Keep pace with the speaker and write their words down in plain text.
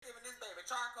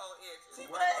charcoal edges. She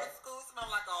wanna go to school smell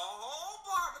like a whole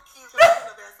barbecue. She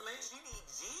need Vaseline. She need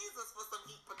Jesus for some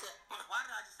heat protect. Why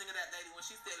did I just think of that lady when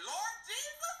she said, Lord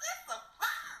Jesus, it's a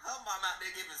fire? Her mom out there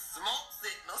giving smoke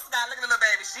signals. God, look at the little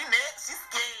baby. She next. She's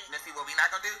scared. Now see, what we not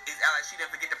gonna do is act like she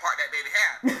didn't forget to part that baby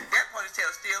hair. That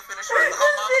ponytail still finna short. Her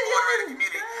mama going around the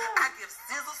community. I give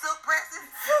sizzle silk presses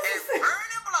and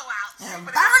burning blowouts. And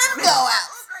burning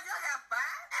blowouts. Oh, girl, your hair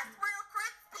fine. That's real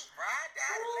crispy. Right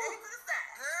down and lay to the side.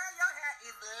 Girl, your hair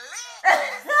is lit.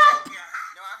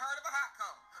 No, I heard of a hot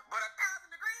comb, but 1,000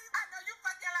 degrees, I know you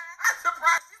fuck your line. I'm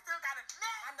surprised she still got a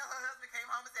neck. I know her husband came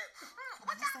home and said,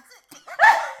 what y'all cooking?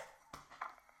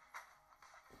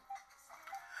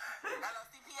 Hello,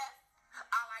 CPS.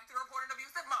 I like to report an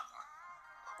abusive mother.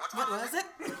 What was it?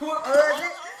 What was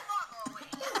it?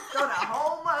 Throw the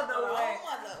whole mother away.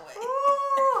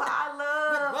 Ooh, I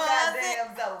love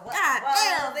goddamn Zoe.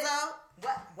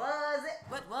 What was it?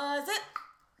 What was it?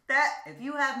 That, if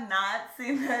you have not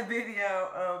seen that video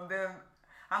of them,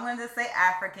 I'm going to just say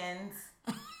Africans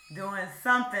doing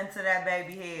something to that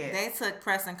baby head. They took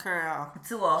press and curl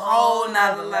to a whole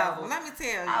nother level. Let me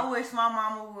tell you. I wish my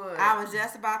mama would. I was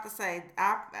just about to say,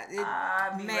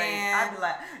 I'd be man.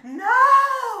 like, no,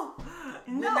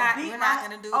 we're not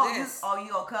gonna do this. You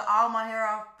gonna cut all my hair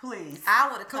off, please? I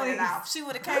would have cut it off. She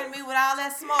would have came to me with all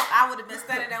that smoke. I would have been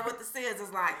standing there with the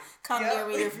scissors, like, come near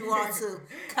me if you want to.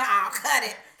 Cut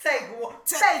it. Take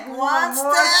one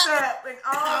more step, and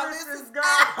all this is gone.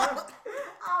 I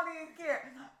don't even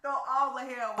care. Throw all the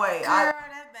hair away. Girl,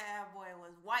 that bad boy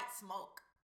was white smoke.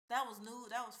 That was new.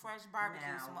 That was fresh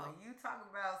barbecue smoke. When you talk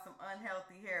about some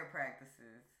unhealthy hair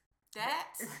practices,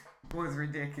 that was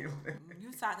ridiculous.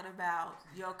 You talking about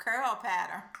your curl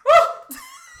pattern?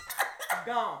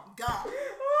 Gone.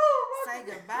 Say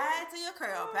goodbye to your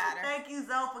curl pattern. Thank you,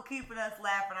 Zoe, for keeping us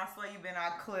laughing. I swear you've been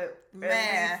on clip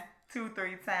man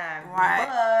 2-3 times. Right.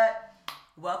 But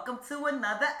welcome to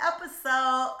another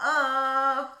episode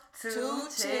of Two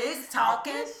Chicks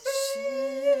Talking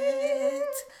Shit.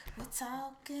 We're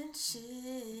talking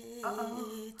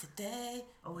shit today.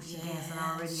 Oh, she dancing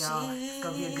already, y'all. It's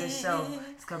gonna be a good show.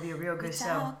 It's gonna be a real good show.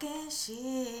 Talking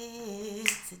shit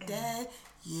today.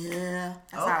 Yeah.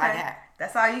 That's all I got.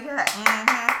 That's all you got.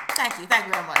 Mm-hmm. Thank you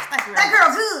very much. That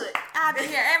girl good. I'll be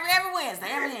here every Wednesday.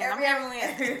 Every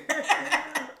Wednesday.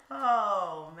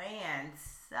 Oh man.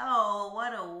 So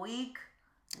what a week.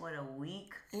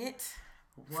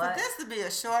 For this to be a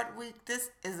short week,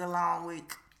 this is a long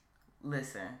week.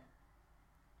 Listen,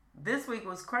 this week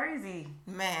was crazy,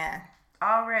 man.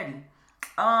 Already,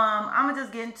 I'm gonna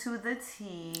just get into the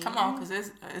tea. Come on, cause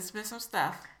it's been some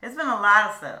stuff. It's been a lot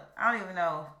of stuff. I don't even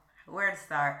know where to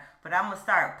start, but I'm gonna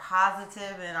start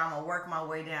positive, and I'm gonna work my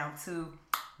way down to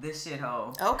this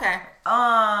shithole. Okay.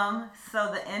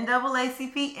 So the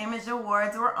NAACP Image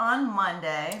Awards were on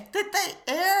Monday. Did they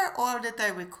air or did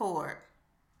they record?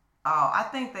 Oh, I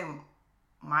think they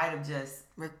might have just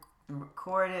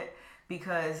recorded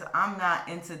because I'm not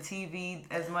into TV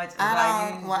as much as I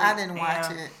usually am. Well, I didn't watch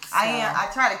it. So. I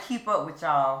try to keep up with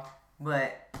y'all,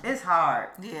 but it's hard.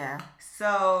 Yeah.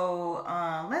 So,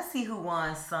 let's see who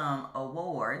won some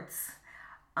awards.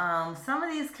 Some of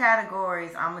these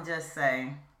categories, I'm going to just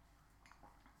say,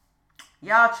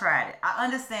 y'all tried it. I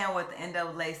understand what the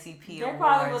NAACP They awards.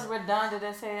 probably was redundant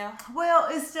as hell. Well,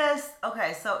 it's just,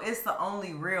 okay, so it's the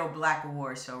only real black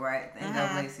award show, right? The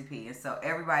NAACP. And so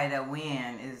everybody that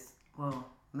win is, well,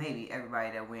 maybe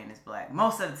everybody that win is black.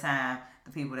 Most of the time,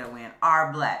 the people that win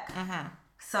are black. Mm-hmm.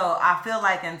 So I feel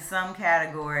like in some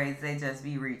categories, they just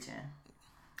be reaching.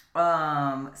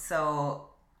 So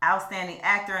outstanding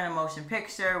actor in a motion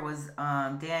picture was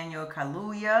Daniel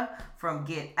Kaluuya from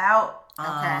Get Out.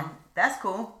 Okay. That's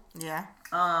cool. Yeah.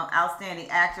 Outstanding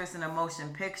actress in a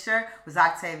motion picture was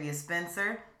Octavia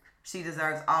Spencer. She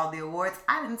deserves all the awards.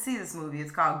 I didn't see this movie.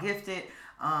 It's called Gifted.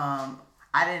 I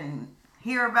didn't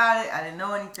hear about it. I didn't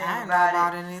know anything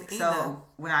about it. So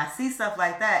when I see stuff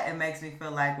like that, it makes me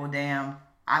feel like, well, damn,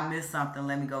 I missed something.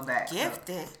 Let me go back.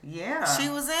 Gifted. So, yeah. She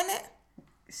was in it?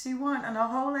 She won a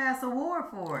whole ass award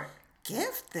for it.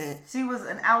 Gifted. She was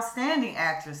an outstanding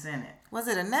actress in it. Was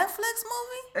it a Netflix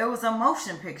movie? It was a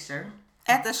motion picture.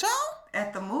 At the show?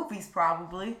 At the movies,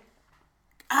 probably.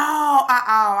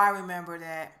 I remember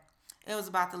that. It was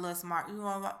about the little smart. You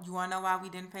want to know why we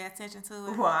didn't pay attention to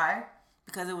it? Why?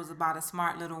 Because it was about a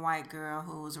smart little white girl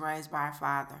who was raised by her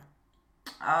father.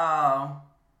 Oh,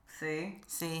 see?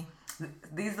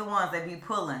 These are the ones that be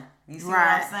pulling. You see what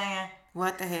I'm saying?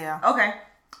 What the hell? Okay.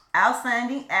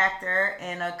 Outstanding actor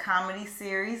in a comedy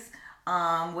series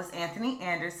was Anthony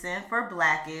Anderson for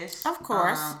Blackish. Of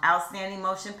course. Outstanding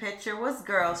motion picture was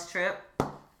Girls Trip.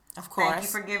 Of course. Thank you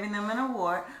for giving them an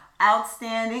award.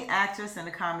 Outstanding actress in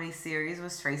a comedy series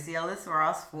was Tracy Ellis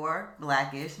Ross for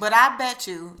Blackish. But I bet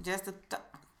you, just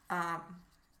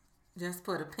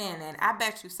put a pin in, I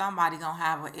bet you somebody gonna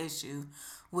have an issue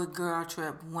with Girl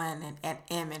Trip winning an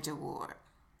Image Award.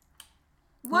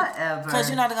 Whatever. Because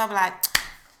they're gonna be like,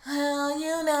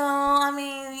 well, I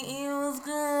mean, it was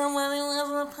good, but it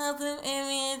wasn't a positive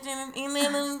image, and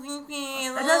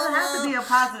it doesn't have to be a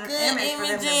positive image for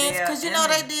them to be because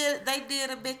they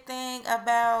did a big thing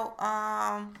about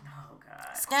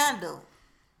Scandal.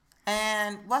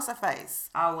 And what's her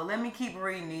face? Oh, well, let me keep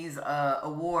reading these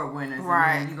award winners.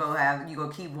 Right. And then you go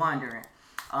keep wondering.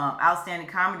 Outstanding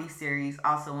comedy series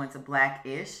also went to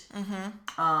Blackish.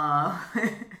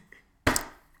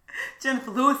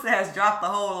 Jennifer Lewis has dropped the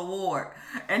whole award.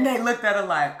 And they looked at her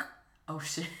like, oh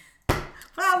shit. But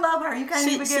I love her. You can't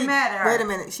even get mad at her. Wait a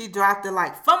minute. She dropped it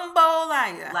like fumble.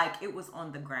 Like it was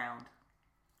on the ground.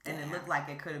 And it looked like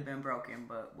it could have been broken,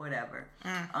 but whatever.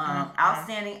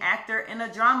 Outstanding actor in a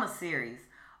drama series,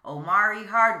 Omari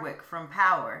Hardwick from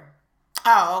Power.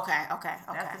 Oh, okay.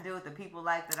 That's to do with the people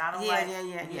that I don't like.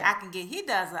 Yeah. I can get. He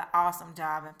does an awesome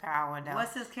job in Power, though.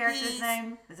 What's his character's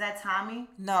name? Is that Tommy?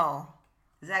 No.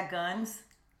 Is that Guns?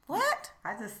 What?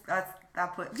 I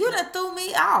put. You done threw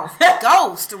me off.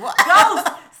 Ghost. What? Ghost.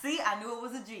 See, I knew it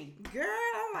was a G. Girl,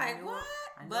 I'm like, what?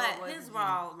 But his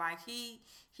role, like he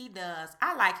does.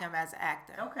 I like him as an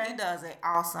actor. Okay. He does an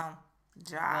awesome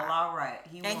job. Well, all right.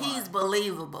 He's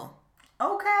believable.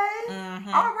 Okay.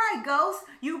 All right, Ghost.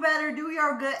 You better do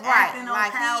your good acting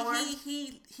on Power.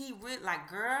 He really, like,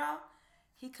 girl.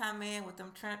 He come in with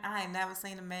them trench. I ain't never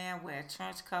seen a man wear a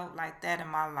trench coat like that in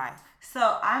my life.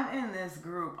 So I'm in this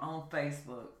group on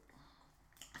Facebook.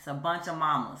 It's a bunch of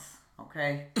mamas,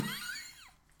 okay?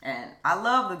 And I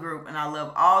love the group and I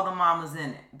love all the mamas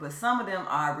in it. But some of them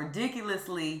are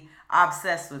ridiculously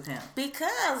obsessed with him.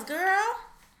 Because, girl.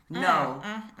 No.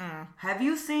 Have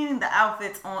you seen the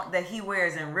outfits that he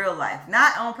wears in real life?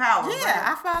 Not on Power. Yeah,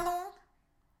 I follow him.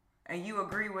 And you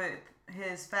agree with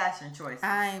his fashion choices?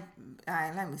 I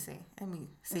let me see.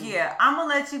 Yeah, I'm going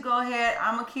to let you go ahead.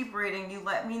 I'm going to keep reading. You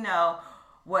let me know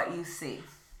what you see.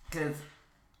 Because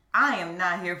I am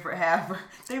not here for half.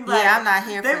 I'm not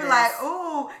here for this. They be like,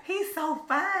 ooh, he's so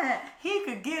fine. He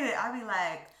could get it. I be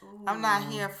like, ooh. I'm not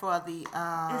here for the... it's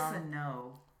a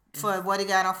no. For what he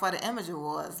got on for the Image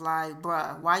Awards. Like,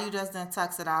 bruh, why you just didn't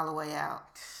tux it all the way out?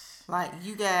 Like,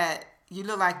 you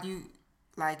look like you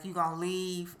gonna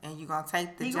leave and you gonna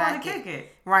take the jacket. He going to kick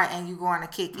it. Right, and you going to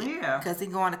kick it. Yeah. Because he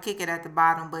going to kick it at the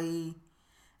bottom, but and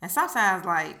sometimes,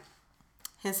 like,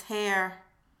 his hair...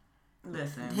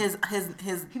 Listen, his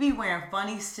he be wearing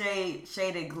funny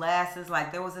shaded glasses.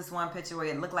 Like there was this one picture where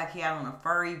it looked like he had on a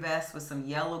furry vest with some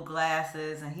yellow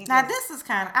glasses, and this is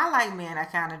kind of, I like men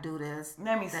that kind of do this.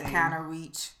 Let me see. That kind of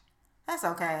reach. That's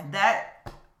okay.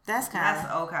 That's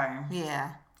okay.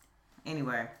 Yeah.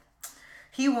 Anyway,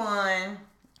 he won.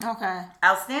 Okay.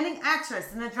 Outstanding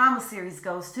actress in a drama series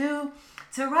goes to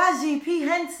Taraji P.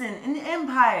 Henson in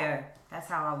Empire. That's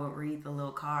how I would read the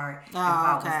little card if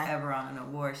I was ever on an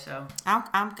award show. I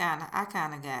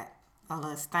kind of got a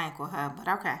little stank with her, but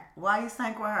okay. Why you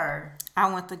stank with her?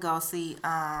 I went to go see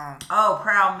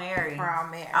Proud Mary. Proud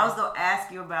Mary. I was gonna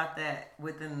ask you about that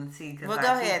within the tea because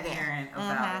I keep hearing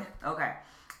about it. Okay.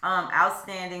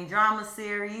 Outstanding drama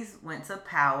series went to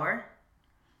Power.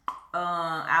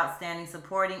 Outstanding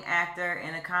supporting actor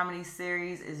in a comedy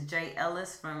series is Jay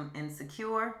Ellis from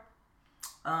Insecure.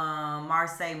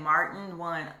 Marseille Martin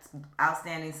won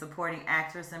Outstanding Supporting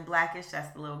Actress in Blackish. That's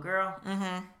the little girl.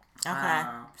 Okay.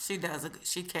 She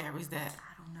carries that.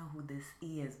 I don't know who this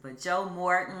is, but Joe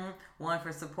Morton won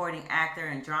for Supporting Actor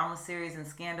in Drama Series and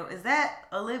Scandal. Is that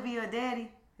Olivia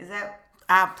Daddy? Is that?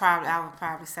 I would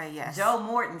probably say yes. Joe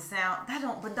Morton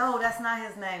but no, that's not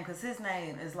his name because his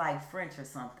name is like French or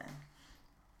something.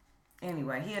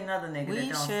 Anyway, he another nigga.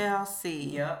 We shall see.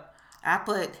 Yep. I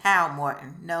put Hal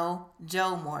Morton. No,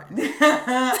 Joe Morton.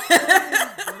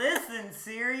 Listen,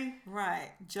 Siri.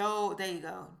 Right. Joe, there you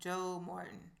go. Joe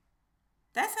Morton.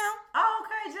 That's him. Oh,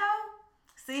 okay, Joe.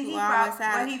 See,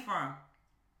 where he from?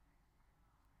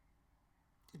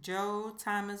 Joe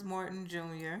Thomas Morton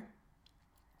Jr.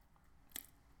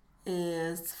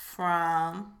 is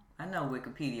from... I know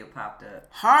Wikipedia popped up.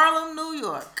 Harlem, New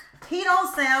York. He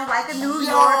don't sound like a New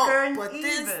Yorker but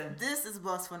either. This is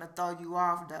what's gonna throw you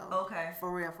off though. Okay.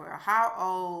 For real. How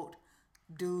old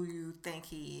do you think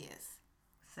he is?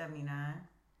 79.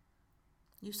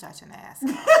 You such an ass. You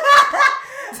thought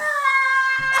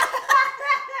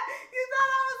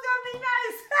I was gonna be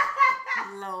nice.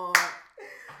 Lord.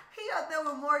 He a there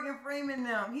with Morgan Freeman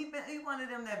them. He one of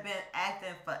them that been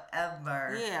acting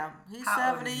forever. Yeah, he's How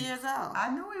old 70 is he? years old. I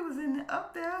knew he was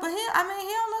up there. But he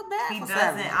don't look bad He for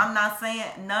doesn't. 70. I'm not saying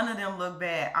none of them look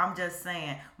bad. I'm just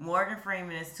saying Morgan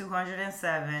Freeman is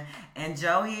 207 and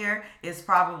Joe here is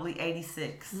probably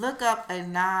 86. Look up a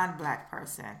non-black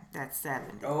person that's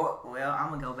 70. Oh, well, I'm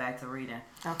going to go back to reading.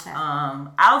 Okay.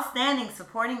 Outstanding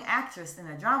supporting actress in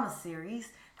a drama series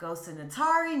goes to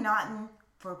Natari Naughton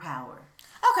for Power.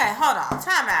 Okay, hold on.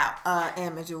 Time out,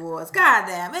 Image Awards.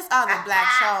 Goddamn, it's other black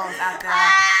shows out there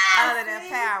other than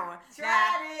Power.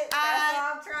 Tried it. That's what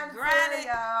I'm trying to Granted,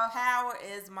 tell y'all. Power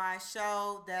is my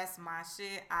show. That's my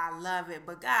shit. I love it.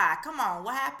 But God, come on.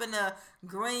 What happened to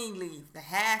Greenleaf? The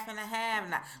half and a half?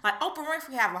 Now, like Oprah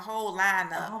Winfrey have a whole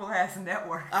lineup. A whole ass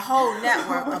network. A whole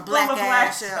network of black Full of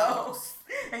ass black shows.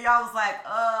 And y'all was like,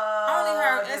 I only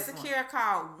heard this one. Insecure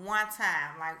called one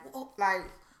time. Like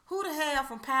who the hell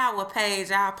from Power paid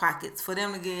y'all pockets for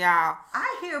them to get y'all?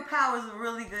 I hear Power's a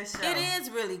really good show. It is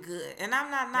really good, and I'm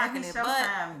not knocking Maybe it, but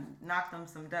Showtime knocked them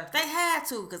some ducks. they had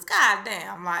to, cause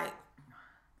goddamn, like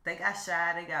They got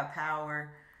Shy, they got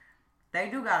Power. They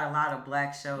do got a lot of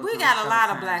black shows. we on got a lot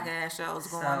of Showtime. black ass shows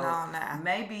going on now.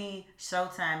 Maybe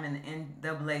Showtime and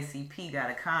NAACP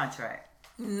got a contract.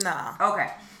 No, Okay.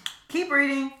 Keep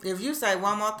reading. if you say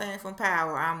one more thing from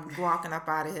Power, I'm walking up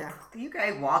out of here. You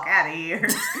can't walk out of here.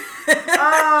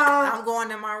 I'm going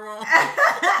in my room.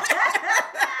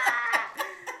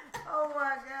 Oh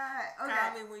my God. Okay.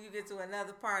 Call me when you get to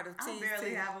another part of I TT.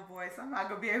 barely have a voice. I'm not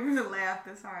going to be able to laugh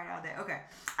this hard all day. Okay.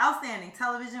 Outstanding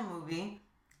television movie,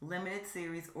 limited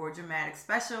series, or dramatic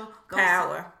special. Goes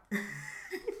Power.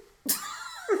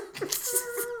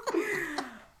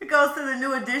 It goes to the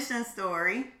New Edition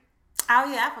story. Oh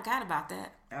yeah, I forgot about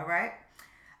that. All right.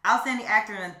 Outstanding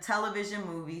actor in a television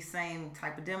movie, same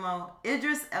type of demo.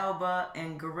 Idris Elba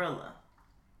and Gorilla.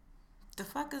 The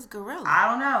fuck is Gorilla? I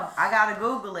don't know. I gotta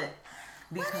Google it.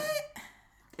 Because What?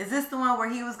 is this the one where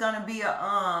he was gonna be a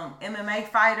MMA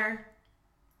fighter?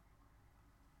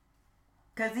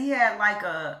 Cause he had like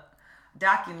a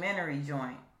documentary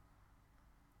joint.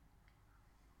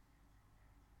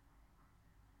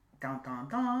 Dun dun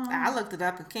dun. I looked it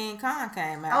up and King Kong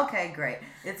came out. Okay, great.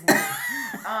 It's good.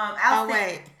 Oh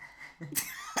wait.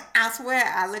 I swear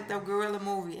I looked up Gorilla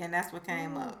movie and that's what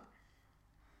came up.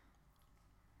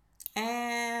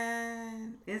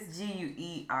 And It's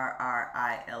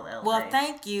Guerrilla. well,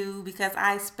 thank you because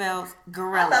I spelled I thought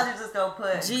gorilla. you just gonna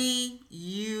put GUERR.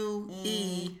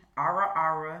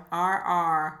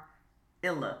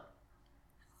 Illa.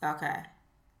 Okay.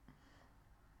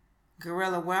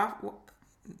 Gorilla Wealth.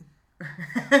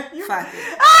 You, Fuck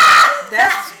it.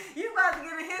 That's you about to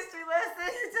get a history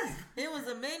lesson? You just. it was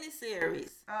a mini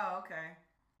series Oh, okay.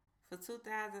 for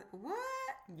 2000. What?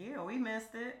 Yeah, we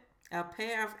missed it. A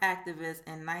pair of activists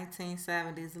in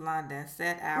 1970s London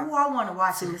set out Ooh, I want to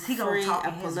watch to this. He gonna free talk a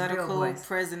in his real political voice.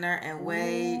 prisoner and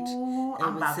wage Ooh, a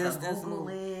I'm about to resistance Google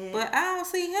movement. it. But I don't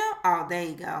see him. Oh, there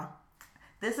you go.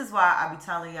 This is why I be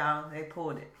telling y'all they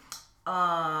pulled it.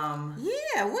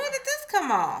 Yeah, when did this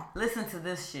come on? Listen to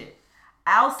this shit.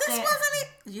 This Outstanding wasn't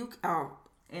it. You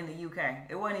in the UK.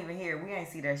 It wasn't even here. We ain't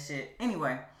see that shit.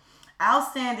 Anyway,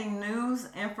 outstanding news,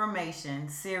 information,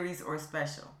 series or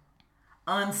special.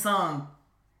 Unsung.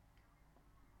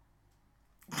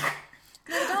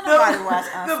 don't nobody watch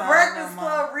The Unsung Breakfast no more.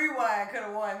 Club Rewind could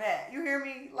have won that. You hear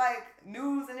me? Like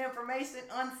news and information,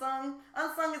 Unsung.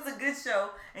 Unsung is a good show,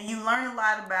 and you learn a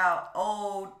lot about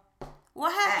old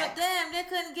What happened? Act. Damn, they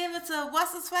couldn't give it to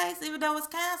what's his face, even though it's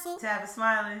canceled. Tavis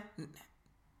Smiley,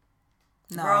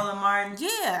 No. Roland Martin.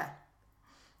 Yeah,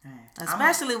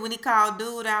 especially when he called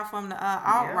dude out from the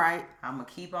alt-right. I'm gonna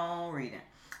keep on reading.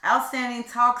 Outstanding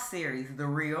talk series, The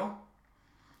Real.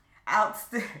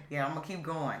 Yeah, I'm gonna keep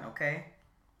going. Okay.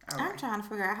 All I'm right. trying to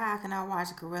figure out how can I watch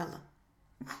Gorilla.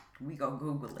 We go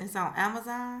Google it. It's on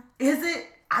Amazon. Is it?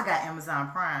 I got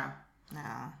Amazon Prime. No.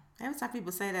 Every time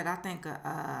people say that, I think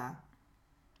of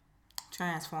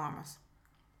Transformers.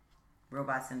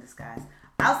 Robots in Disguise.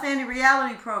 Outstanding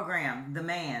reality program, The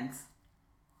Mans.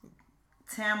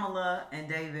 Tamala and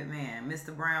David Mann.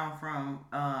 Mr. Brown from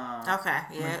Okay,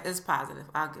 yeah, it's positive.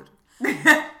 I'll give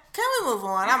it. Can we move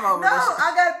on? I'm over No, this shit.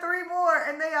 I got 3 more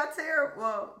and they are terrible.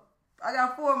 Well, I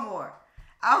got 4 more.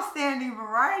 Outstanding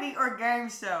variety or game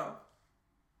show.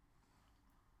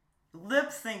 Lip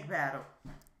sync battle.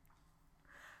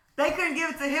 They couldn't give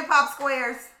it to Hip Hop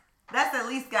Squares. That's at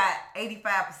least got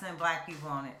 85% black people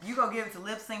on it. You gonna give it to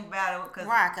Lip Sync Battle because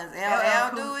Why? Because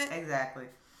LL do it? Exactly.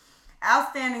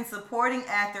 Outstanding supporting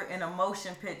actor in a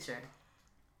motion picture.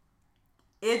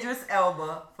 Idris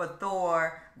Elba for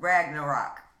Thor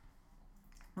Ragnarok.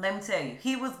 Let me tell you,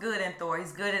 he was good in Thor.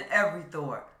 He's good in every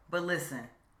Thor. But listen,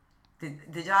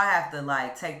 did y'all have to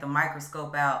like take the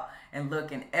microscope out and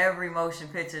look in every motion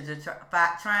picture to try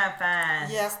and find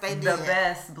Yes, they the did.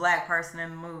 best black person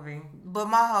in the movie? But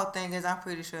my whole thing is, I'm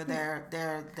pretty sure there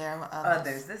are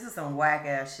others. This is some whack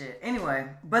ass shit. Anyway,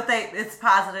 but it's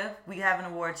positive. We have an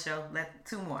award show.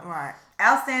 Two more. Right.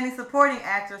 Outstanding supporting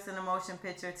actress in a motion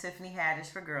picture, Tiffany Haddish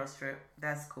for Girls Trip.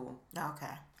 That's cool.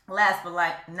 Okay. Last but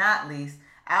not least,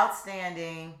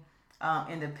 outstanding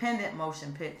independent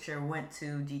motion picture went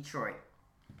to Detroit.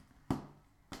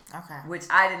 Okay. Which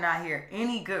I did not hear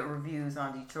any good reviews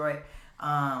on Detroit.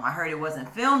 I heard it wasn't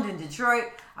filmed in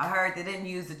Detroit. I heard they didn't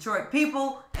use Detroit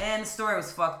people, and the story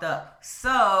was fucked up.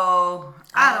 So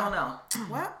I don't know.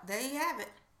 Well, there you have it.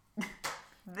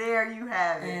 There you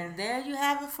have it. And there you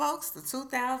have it, folks. The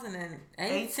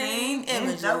 2018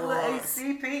 Image Awards.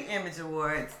 NAACP Image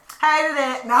Awards. Hated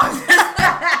it. No. I'm just-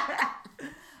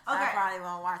 I okay. probably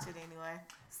won't watch it anyway.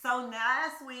 So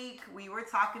last week we were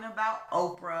talking about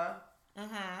Oprah.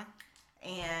 Mm-hmm.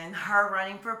 And her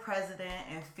running for president,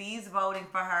 and Fee's voting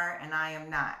for her, and I am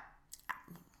not.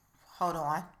 Hold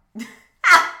on.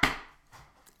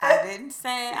 I didn't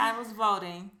say I was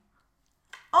voting.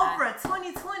 Oprah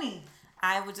 2020.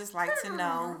 I would just like to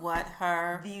know what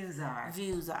her Views are.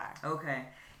 Okay.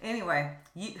 Anyway,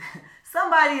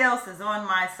 somebody else is on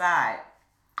my side.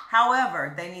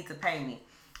 However, they need to pay me.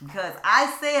 Because I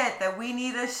said that we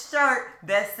need a shirt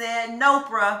that said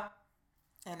Nopra.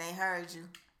 And they heard you.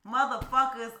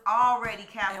 Motherfuckers already And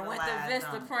capitalized went to Vista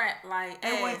on it. Print, like,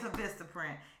 It hey. went to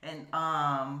Vistaprint. And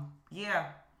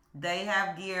yeah, they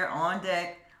have gear on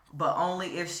deck, but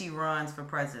only if she runs for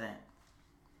president.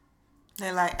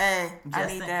 They're like, hey, I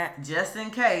need that. Just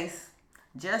in case.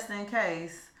 Let's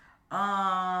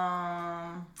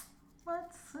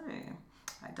see.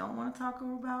 I don't want to talk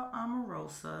about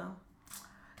Omarosa.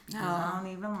 No. I don't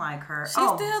even like her. She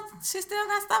still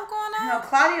got stuff going on? No,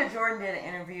 Claudia Jordan did an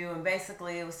interview, and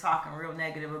basically it was talking real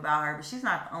negative about her, but she's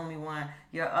not the only one.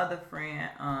 Your other friend,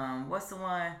 what's the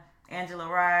one? Angela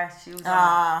Rye. She was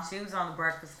on the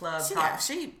Breakfast Club.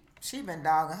 She been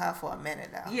dogging her for a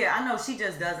minute though. Yeah, I know she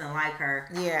just doesn't like her.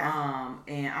 Yeah.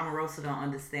 And Omarosa don't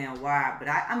understand why, but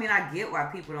I mean I get why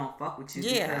people don't fuck with you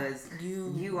because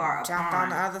you are a jumped pawn. on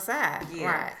the other side.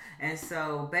 Yeah. Right. And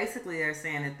so basically they're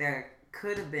saying that there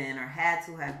could have been or had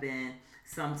to have been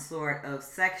some sort of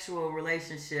sexual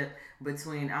relationship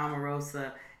between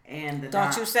Omarosa and the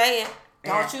Don't you say it.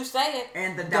 Don't you say it.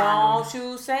 And the Don't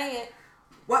you say it.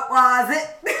 What was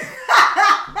it?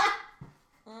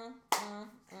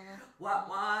 What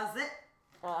was it?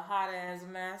 A hot ass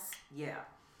mess. Yeah.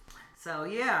 So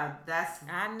yeah, that's.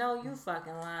 I know you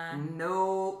fucking lying.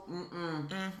 No.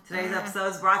 Today's episode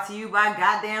is brought to you by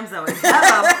Goddamn Zoe.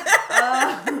 Hello.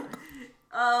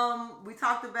 We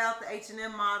talked about the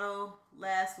H&M model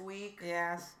last week.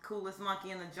 Yes. Coolest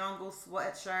monkey in the jungle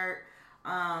sweatshirt.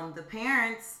 The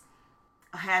parents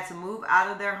had to move out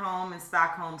of their home in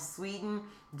Stockholm, Sweden,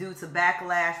 due to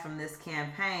backlash from this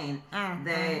campaign.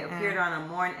 They appeared on a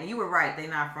morning, and you were right, they're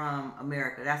not from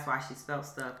America. That's why she spelled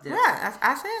stuff different. Yeah,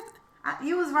 I said.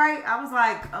 You was right. I was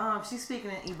like, she's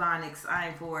speaking in Ebonics. I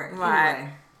ain't for it. Right.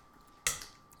 Anyway.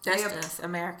 That's just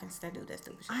Americans that do that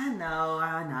stupid shit. I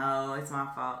know. It's my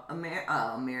fault.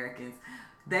 Americans.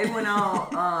 They went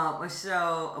on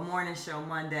a morning show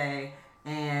Monday,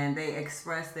 and they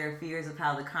expressed their fears of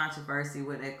how the controversy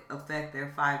would affect their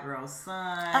 5-year-old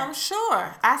son. I'm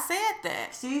sure. I said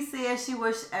that. She said she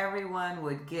wished everyone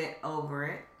would get over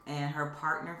it, and her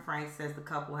partner Frank says the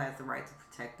couple has the right to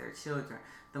protect their children.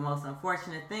 The most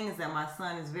unfortunate thing is that my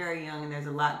son is very young, and there's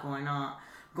a lot going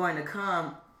to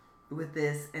come with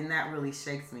this, and that really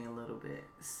shakes me a little bit.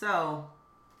 So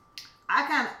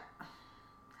I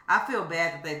feel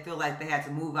bad that they feel like they had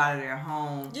to move out of their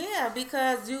home. Yeah,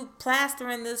 because you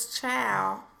plastering this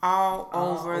child all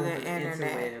over the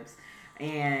internet.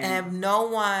 And no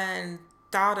one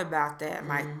thought about that.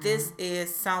 Like, this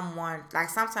is someone, like,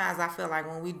 sometimes I feel like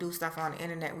when we do stuff on the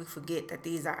internet, we forget that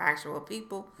these are actual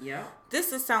people. Yeah.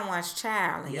 This is someone's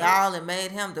child, and y'all have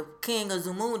made him the king of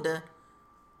Zamunda.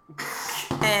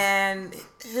 And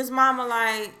his mama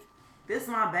like, this is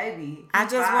my baby. He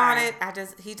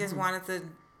just wanted to.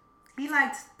 He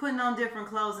liked putting on different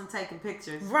clothes and taking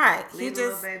pictures. Right. Leave the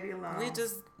little baby alone. We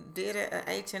just did a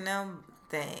H&M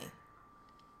thing.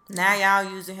 Now y'all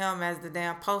using him as the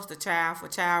damn poster child for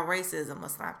child racism or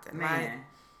something. Man, right?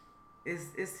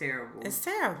 It's terrible. It's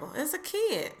terrible. It's a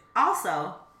kid.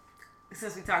 Also,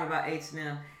 since we talk about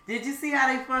H&M, Did you see how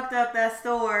they fucked up that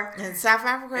store in South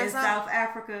Africa? South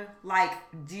Africa, like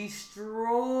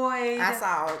destroyed.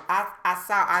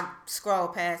 I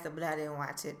scrolled past it, but I didn't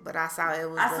watch it. But I saw it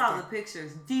was. I saw the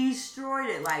pictures. Destroyed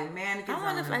it like mannequins. I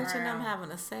wonder if H&M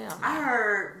having a sale. Now. I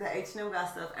heard that H&M got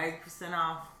stuff 80%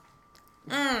 off.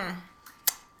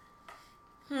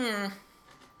 Who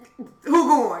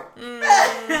going?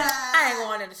 I ain't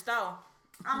going to the store.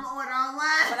 I'm gonna order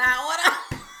online. But I order.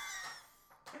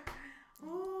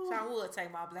 So I would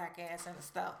take my black ass in the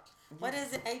store. What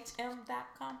is it?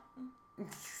 HM.com?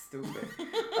 Stupid.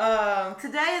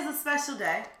 Today is a special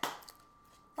day.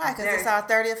 Why? Because it's our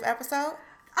 30th episode?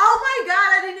 Oh my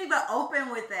God, I didn't even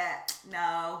open with that.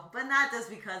 No, but not just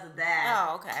because of that.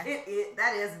 Oh, okay.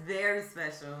 That is very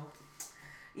special.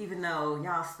 Even though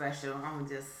y'all special, I'm going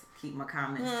to just keep my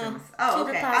comments to myself. Oh,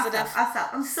 keep okay. it positive. I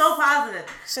stop. I'm so positive.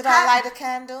 Should I light a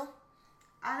candle?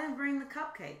 I didn't bring the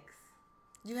cupcakes.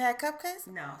 You had cupcakes?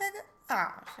 No. Nigga?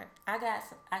 Oh, shit. I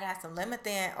got some lemon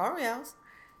thin Oreos.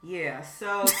 Yeah,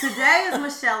 so today is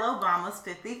Michelle Obama's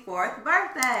 54th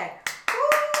birthday. Woo!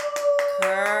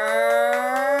 Girl,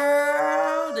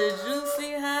 did you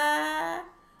see her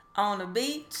on the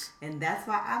beach? And that's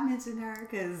why I mentioned her,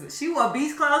 because she wore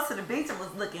beach clothes to the beach and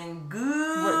was looking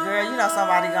good. But girl, you know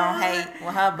somebody gonna hate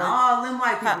with her. But all them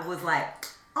white people was like,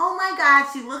 oh my God,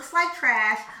 she looks like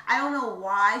trash. I don't know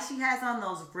why she has on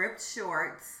those ripped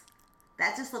shorts.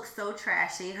 That just looks so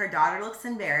trashy. Her daughter looks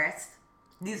embarrassed.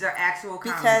 These are actual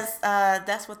comments. Because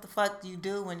that's what the fuck you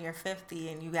do when you're 50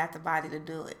 and you got the body to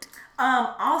do it.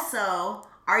 Also,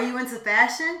 are you into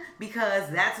fashion? Because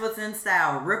that's what's in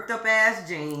style. Ripped up ass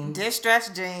jeans.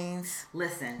 Distressed jeans.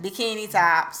 Listen. Bikini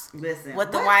tops. Listen.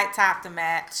 With the white top to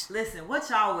match. Listen, what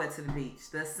y'all wear to the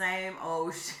beach? The same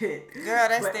old shit. Girl,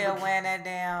 they still wearing that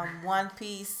damn one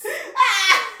piece.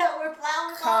 With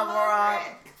flowers cover up.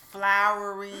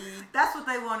 Flowery. That's what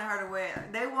they wanted her to wear.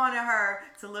 They wanted her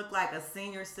to look like a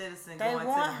senior citizen. They going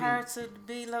want to the her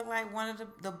beach. to look like one of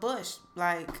the Bush,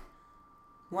 like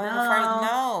one of the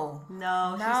first.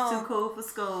 No, she's too cool for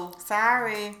school.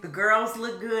 Sorry. The girls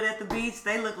look good at the beach.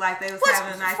 They look like they was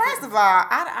having a nice. First of all,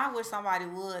 I wish somebody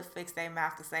would fix their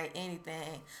mouth to say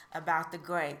anything about the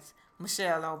greats.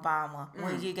 Michelle Obama.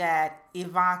 When you got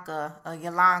Ivanka,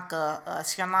 Yolanda,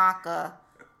 Shanaka,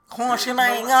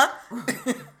 Hornshalanga.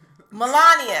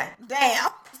 Melania,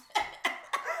 damn.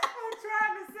 I'm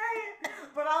trying to say it,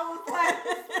 but I was like,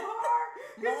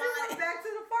 Melania. Back to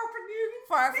the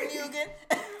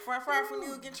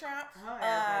Farfanugan Trump. Her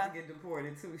ass about to get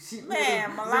deported too.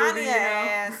 Man, Melania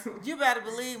ass. You better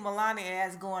believe Melania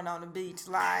ass going on the beach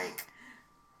like.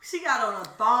 She got on a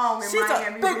thong in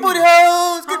Miami. Big booty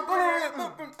hoes.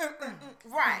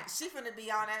 Right. She finna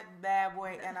be on that bad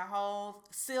boy and a whole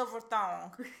silver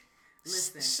thong.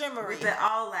 Listen, shimmery. With it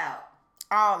all out.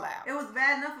 All out. It was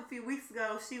bad enough a few weeks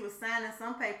ago. She was signing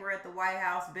some paper at the White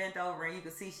House, bent over, and you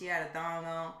could see she had a thong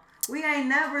on. We ain't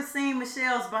never seen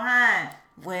Michelle's behind.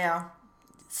 Well,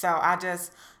 so I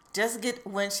just get,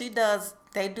 when she does,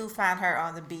 they do find her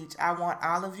on the beach. I want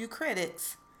all of you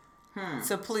critics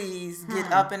to please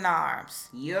get up in arms.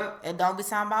 Yep. And don't be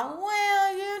talking about,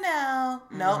 well, you know.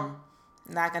 Nope.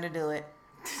 Not gonna do it.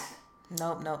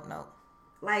 Nope.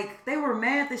 Like, they were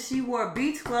mad that she wore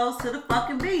beach clothes to the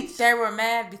fucking beach. They were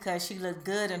mad because she looked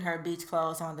good in her beach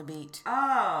clothes on the beach.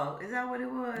 Oh, is that what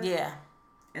it was? Yeah.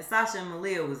 And Sasha and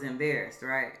Malia was embarrassed,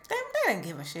 right? They didn't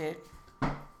give a shit.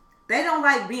 They don't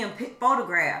like being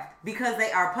photographed because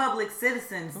they are public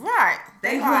citizens. Right.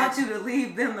 They want you to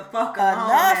leave them the fuck alone.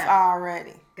 Enough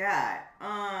already. God.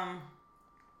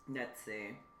 Let's see.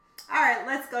 All right,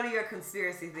 let's go to your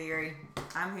conspiracy theory.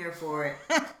 I'm here for it.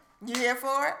 You here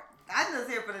for it? I'm just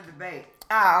here for the debate.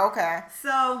 Oh, okay.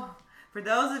 So, for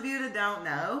those of you that don't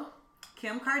know,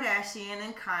 Kim Kardashian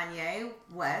and Kanye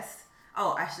West.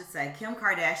 Oh, I should say Kim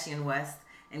Kardashian West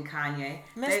and Kanye.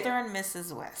 Mr. and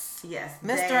Mrs. West. Yes.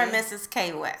 Mr. and Mrs.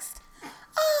 K West.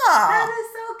 Oh. That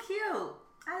is so cute.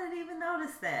 I didn't even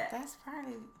notice that. That's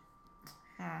probably...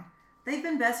 They've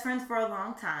been best friends for a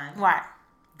long time. Right.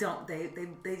 Don't they?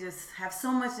 They just have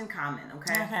so much in common,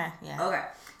 okay? Okay, yeah. Okay.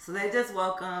 So they just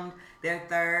welcomed their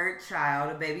third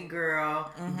child, a baby girl,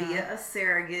 via a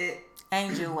surrogate.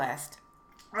 Angel West.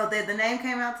 Oh, the name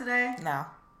came out today? No.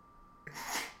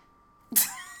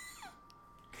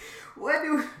 What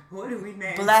do we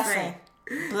name? Blessing.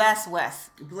 Bless West.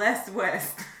 Blessed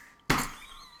West.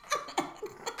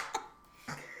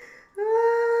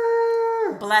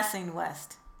 Blessing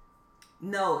West.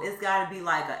 No, it's got to be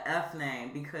like a F name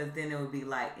because then it would be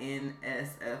like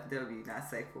NSFW, not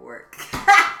safe for work.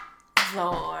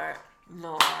 Lord.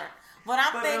 But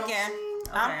I'm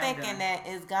thinking that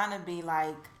it's gonna be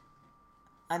like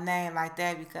a name like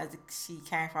that because she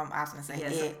came from, I was going to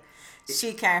say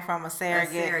she came from a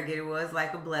surrogate. A surrogate. It was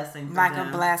like a blessing for like them.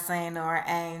 A blessing or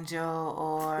an angel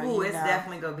or, Ooh, it's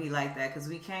definitely going to be like that because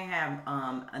we can't have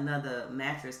another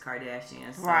mattress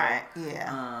Kardashian. So, right,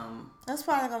 yeah. It's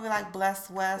probably going to be like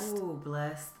Blessed West. Ooh,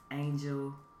 Blessed,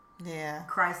 Angel. Yeah.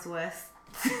 Christ West.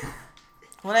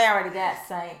 Well, they already got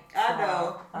Saint. I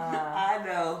know. I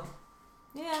know.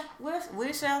 Yeah,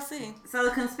 we shall see. So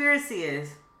the conspiracy is,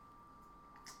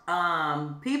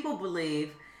 people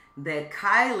believe that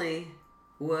Kylie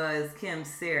was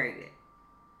Kim's surrogate.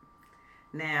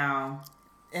 Now,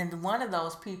 and one of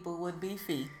those people would be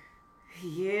Fee.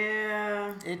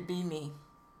 Yeah, it'd be me.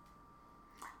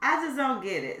 I just don't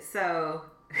get it. So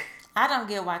I don't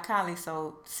get why Kylie's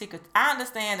so secret. I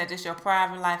understand that it's your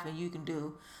private life and you can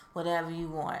do whatever you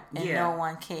want and no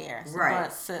one cares. Right.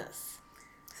 But sis,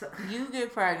 you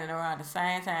get pregnant around the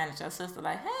same time that your sister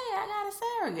like, hey, I got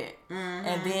a surrogate. Mm-hmm.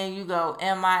 And then you go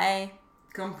MIA.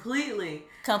 Completely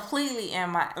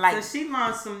MIA. Like, so she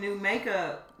launched some new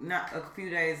makeup not a few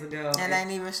days ago. And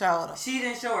ain't even showed her. She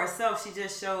didn't show herself. She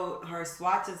just showed her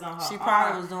swatches on her She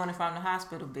probably was doing it from the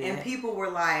hospital bed. And people were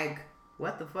like,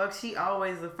 what the fuck? She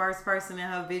always the first person in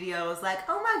her videos like,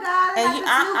 oh my God, I got this new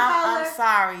color. I'm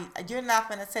sorry. You're not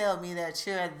going to tell me that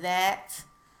you're that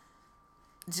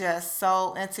just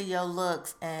so into your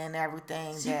looks and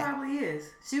everything. She probably is.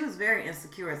 She was very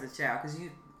insecure as a child because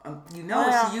you know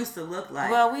what she used to look like.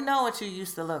 Well, we know what you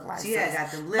used to look like. She had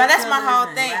got the lip. But that's my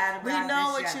whole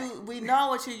thing. We know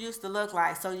what you used to look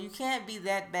like. So you can't be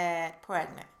that bad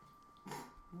pregnant.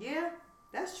 Yeah,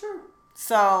 that's true.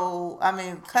 So, I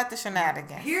mean, cut the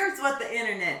shenanigans. Here's what the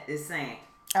internet is saying.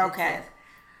 Okay.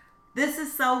 This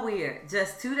is so weird.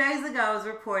 Just 2 days ago, it was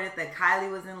reported that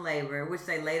Kylie was in labor, which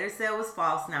they later said was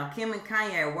false. Now, Kim and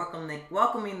Kanye are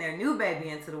welcoming their new baby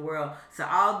into the world. So,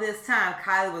 all this time,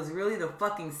 Kylie was really the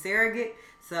fucking surrogate.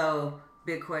 So,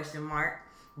 big question mark.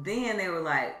 Then they were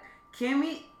like, Kim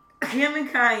and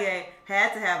Kanye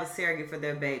had to have a surrogate for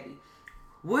their baby.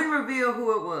 Wouldn't reveal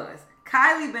who it was.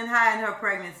 Kylie been hiding her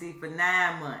pregnancy for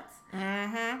 9 months.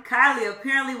 Mm-hmm. Kylie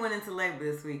apparently went into labor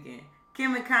this weekend.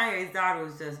 Kim and Kanye's daughter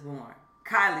was just born.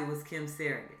 Kylie was Kim's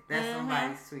surrogate. That's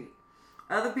somebody's tweet.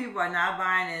 Other people are not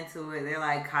buying into it. They're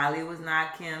like, Kylie was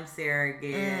not Kim's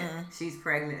surrogate. She's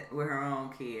pregnant with her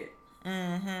own kid.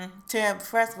 Mm-hmm.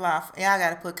 First of all, y'all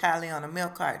got to put Kylie on a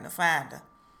milk carton to find her.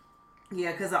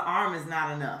 Yeah, because her arm is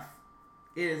not enough.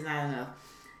 It is not enough.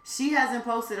 She hasn't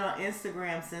posted on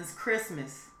Instagram since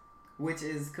Christmas, which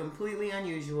is completely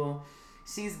unusual.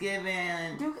 She's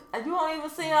given... You don't even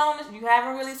see her on the... You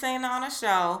haven't really seen her on the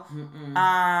show.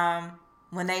 Mm-mm.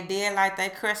 When they did like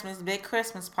their big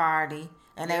Christmas party,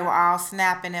 and they were all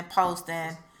snapping and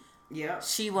posting. Yep.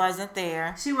 She wasn't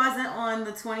there. She wasn't on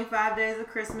the 25 days of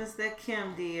Christmas that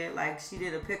Kim did. Like, she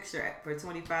did a picture for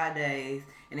 25 days,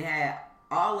 and it had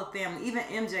all the family, even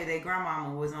MJ, their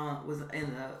grandmama was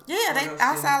in the... Yeah,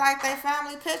 I saw like their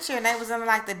family picture, and they was in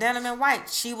like the denim and white.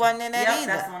 She wasn't in that either.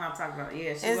 That's the one I'm talking about.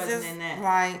 Yeah, she wasn't in that.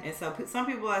 Right. And so some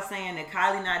people are saying that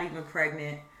Kylie not even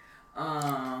pregnant.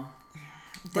 But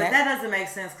that doesn't make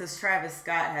sense because Travis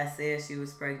Scott has said she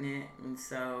was pregnant, and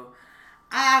so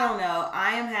I don't know.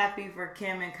 I am happy for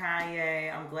Kim and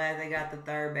Kanye. I'm glad they got the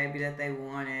third baby that they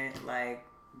wanted. Like,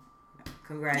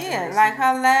 congratulations. Yeah, like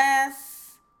her last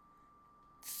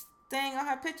thing on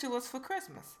her picture was for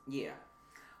Christmas. Yeah.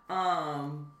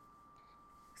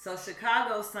 So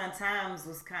Chicago Sun-Times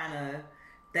was kind of,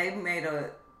 they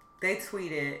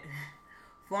tweeted,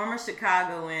 former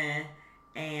Chicagoan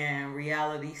and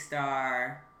reality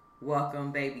star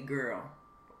welcome baby girl.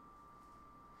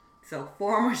 So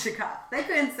former Chicago, they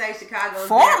couldn't say Chicago's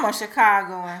former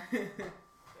Chicagoan.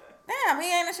 Damn, he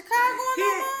ain't a Chicagoan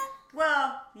no more?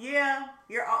 Well, yeah,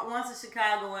 you're once a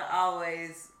Chicagoan,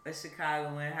 always a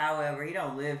Chicagoan. However, he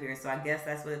don't live here, so I guess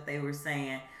that's what they were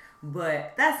saying.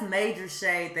 But that's major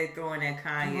shade they throwing at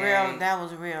Kanye. That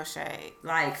was real shade.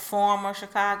 Like, former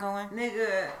Chicagoan?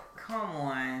 Nigga, come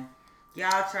on.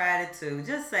 Y'all tried it too.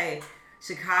 Just say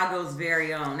Chicago's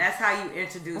very own. That's how you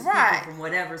introduce people from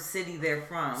whatever city they're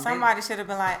from. Somebody should have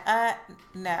been like,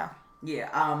 no.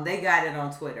 Yeah, they got it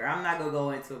on Twitter. I'm not gonna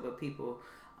go into it, but people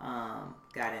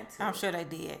got into it. I'm sure they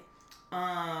did.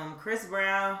 Chris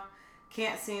Brown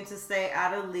can't seem to stay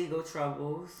out of legal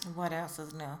troubles. What else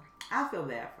is new? I feel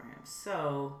bad for him.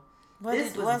 So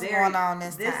what's going on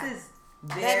this time? This is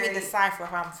very... Let me decipher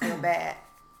if I feel bad.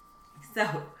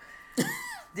 So,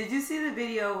 did you see the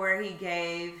video where he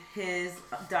gave his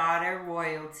daughter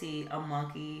Royalty a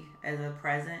monkey as a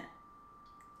present?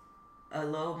 A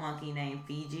little monkey named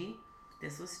Fiji.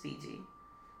 This was Fiji.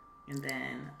 And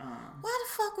then... why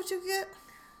the fuck would you get...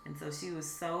 And so she was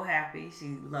so happy.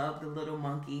 She loved the little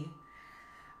monkey.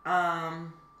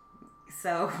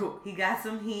 So he got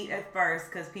some heat at first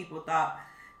because people thought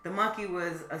the monkey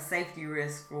was a safety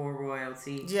risk for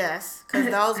royalty. Yes, because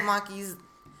those monkeys,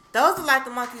 those are like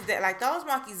the monkeys that, like, those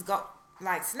monkeys go,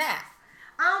 like, snap.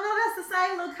 I don't know, that's the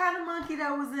same little kind of monkey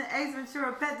that was in Ace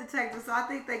Ventura Pet Detective, so I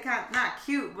think they kind of, not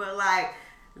cute, but, like,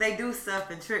 they do stuff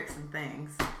and tricks and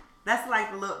things. That's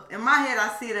like the little, in my head,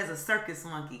 I see it as a circus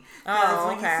monkey. Because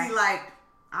when you see, like,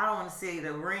 I don't want to say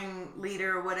the ring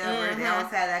leader or whatever, they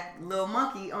always had that little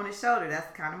monkey on his shoulder. That's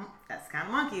the kind of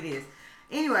monkey it is.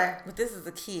 Anyway. But this is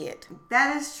a kid.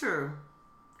 That is true.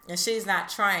 And she's not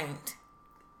trained.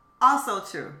 Also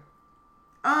true.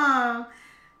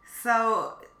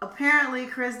 So apparently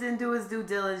Chris didn't do his due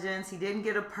diligence. He didn't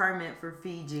get a permit for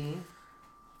Fiji.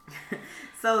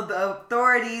 So the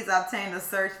authorities obtained a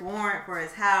search warrant for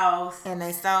his house. And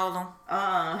they stole him.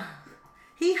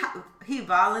 He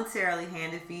voluntarily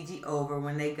handed Fiji over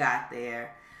when they got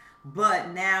there. But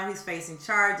now he's facing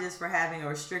charges for having a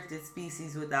restricted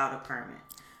species without a permit.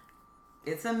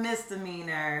 It's a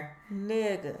misdemeanor.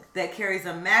 Nigga. That carries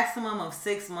a maximum of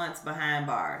 6 months behind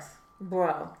bars.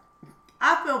 Bro.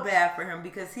 I feel bad for him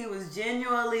because he was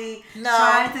genuinely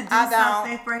trying to do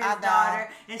something for his daughter.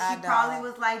 And she probably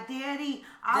was like, Daddy,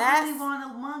 I really want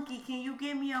a monkey. Can you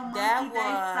give me a monkey?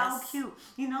 That's so cute.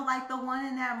 You know, like the one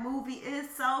in that movie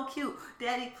is so cute.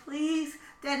 Daddy, please.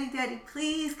 Daddy,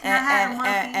 please. Can I have a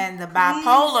monkey? And the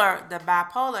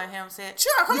bipolar him said,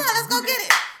 sure, come on, let's go get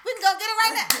it. We can go get it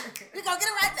right now. We can go get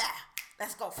it right now.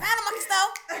 Let's go find a monkey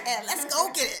store and let's go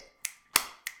get it.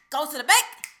 Go to the bank.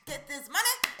 Get this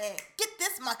money and get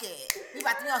this monkey. We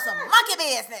about to be on some monkey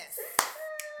business.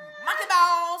 Monkey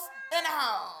balls in the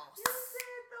house. You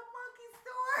said the monkey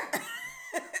store?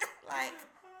 Like,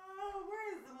 where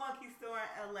is the monkey store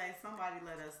in LA? Somebody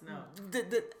let us know.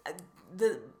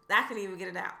 I can even get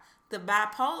it out. The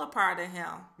bipolar part of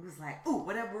him. He was like, ooh,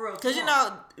 whatever world. Because, you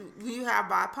know, when you have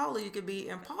bipolar, you could be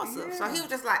impulsive. Yeah. So he was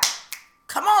just like,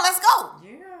 come on, let's go.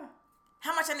 Yeah.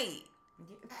 How much I need?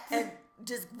 Yeah. And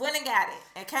just went and got it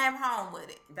and came home with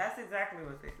it. That's exactly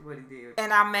what he did.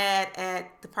 And I'm mad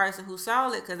at the person who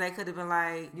sold it because they could have been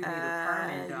like, you need a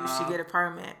permit, dog. You should get a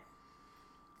permit.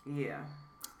 Yeah.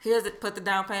 Put the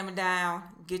down payment down,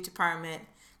 get your permit,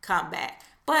 come back.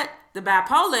 But the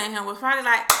bipolar in him was probably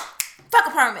like, fuck a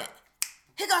permit.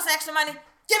 Here goes the extra money.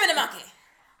 Give me the monkey.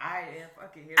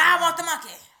 I want the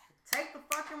monkey. Take the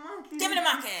fucking monkey. Give me the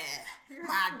monkey.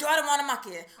 My daughter want a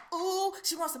monkey. Ooh,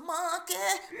 she wants a monkey.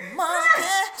 Monkey.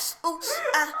 Ooh,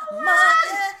 a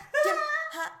monkey. Give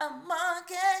her a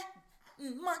monkey.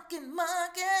 Monkey.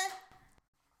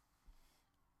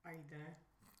 Are you done?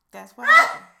 That's what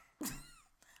happened.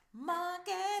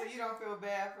 Monkey. So you don't feel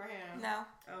bad for him? No.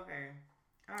 Okay.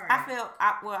 All right.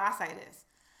 I say this.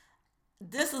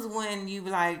 This is when you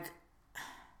like,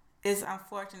 it's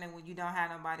unfortunate when you don't have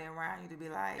nobody around you to be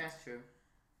like. That's true.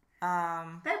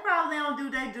 They probably don't do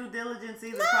their due diligence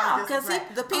either. No, because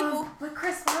the people. But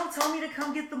Chris Brown told me to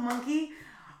come get the monkey.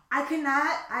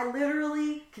 I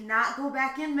literally cannot go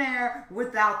back in there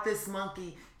without this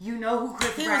monkey. You know who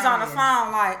Chris Brown is. He was on the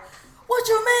phone like, what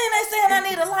you mean they saying I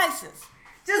need a license?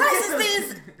 License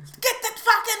these. Get the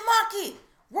fucking monkey.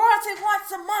 Royalty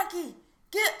wants a monkey.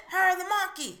 Get her the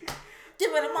monkey.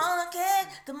 Give her the monkey.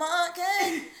 The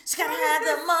monkey. She gotta have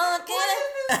the monkey. What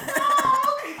is this song?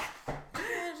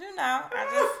 You know,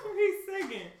 he's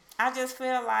singing. I just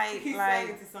feel like he's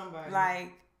singing to somebody.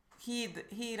 Like he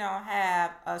don't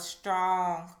have a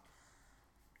strong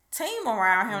team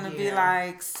around him to be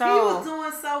like so. He was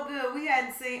doing so good. We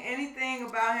hadn't seen anything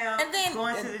about him and then,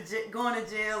 going to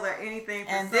jail or anything.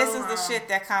 And this is the shit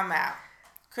that come out.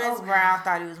 Chris Brown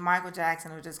thought he was Michael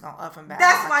Jackson, was just gonna up and back.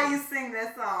 That's why you sing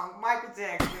that song, Michael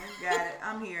Jackson. Got it.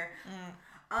 I'm here.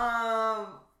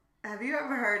 Have you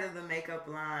ever heard of the makeup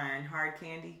line Hard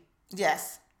Candy?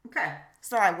 Yes. Okay.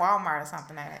 So like Walmart or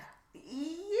something like that.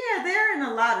 Yeah, they're in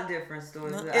a lot of different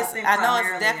stores. I know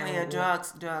it's definitely a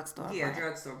drugstore. Yeah,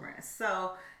 drugstore brand.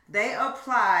 So they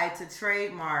applied to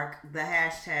trademark the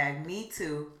hashtag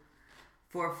 #MeToo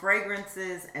for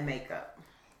fragrances and makeup.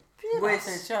 Which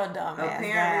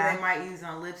apparently they might use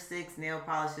on lipsticks, nail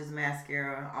polishes,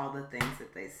 mascara, all the things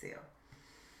that they sell.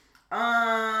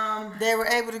 They were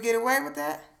able to get away with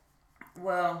that?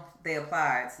 Well, they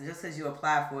applied. So just because you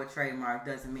apply for a trademark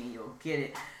doesn't mean you'll get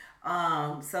it.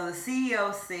 So the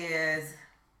CEO says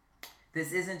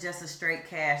this isn't just a straight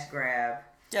cash grab.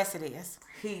 Yes, it is.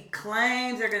 He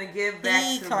claims they're going to give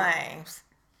back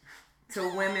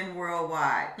to women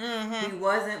worldwide. Mm-hmm. He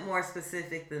wasn't more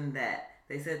specific than that.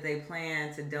 They said they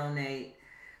plan to donate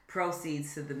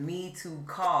proceeds to the Me Too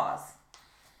cause.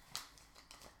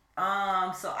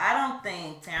 So I don't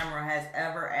think Tamara has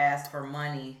ever asked for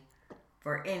money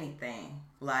for anything,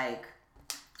 like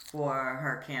for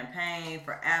her campaign,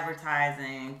 for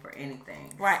advertising, for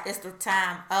anything. Right. It's the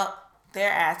time up.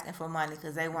 They're asking for money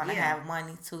because they want to have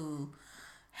money to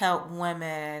help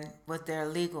women with their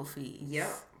legal fees. Yep.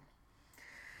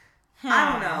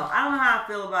 I don't know. I don't know how I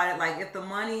feel about it. Like, if the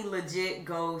money legit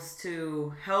goes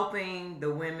to helping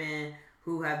the women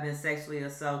who have been sexually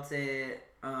assaulted,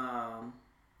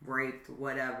 raped,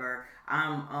 whatever,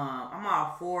 I'm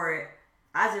all for it.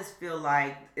 I just feel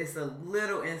like it's a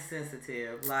little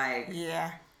insensitive. Like,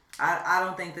 yeah, I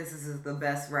don't think this is the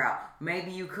best route.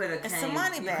 Maybe you could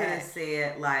have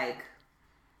said, like,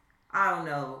 I don't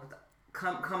know,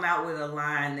 come out with a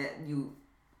line that you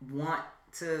want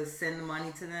to send the money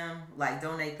to them, like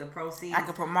donate the proceeds, like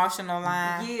a promotional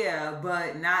line. Yeah,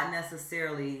 but not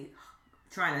necessarily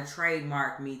trying to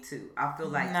trademark Me Too. I feel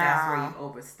like that's where you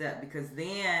overstep, because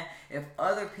then if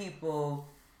other people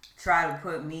try to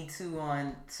put Me Too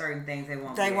on certain things, they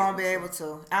won't be able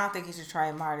to. I don't think you should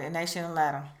trademark it, and they shouldn't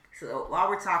let them. So while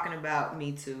we're talking about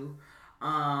Me Too,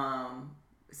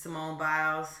 Simone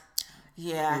Biles,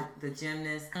 the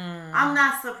gymnast, I'm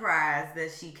not surprised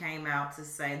that she came out to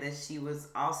say that she was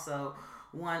also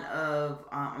one of,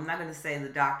 I'm not going to say the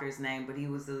doctor's name, but he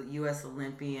was a U.S.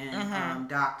 Olympian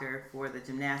doctor for the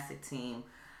gymnastic team.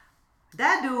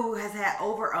 That dude has had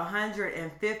over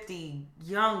 150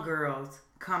 young girls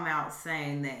come out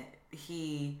saying that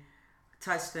he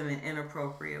touched them in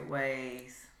inappropriate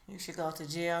ways. You should go to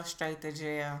jail, straight to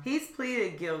jail. He's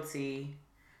pleaded guilty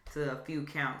to a few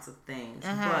counts of things,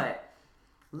 but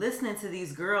listening to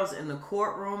these girls in the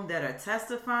courtroom that are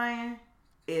testifying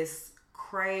is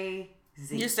crazy.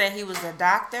 You say he was a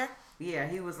doctor? Yeah,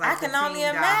 he was like I can only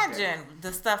imagine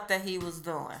the stuff that he was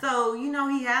doing. So,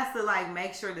 he has to like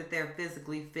make sure that they're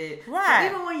physically fit. Right.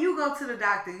 So even when you go to the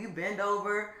doctor, you bend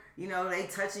over, they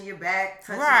touching your back,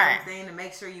 touching everything to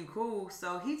make sure you cool.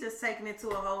 So he just taking it to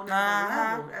a whole nother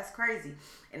level. That's crazy.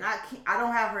 And I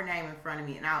don't have her name in front of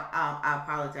me, and I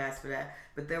apologize for that.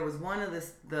 But there was one of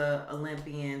the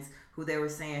Olympians who they were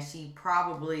saying she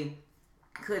probably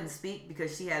couldn't speak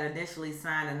because she had initially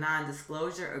signed a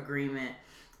non-disclosure agreement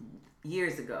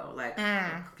years ago, like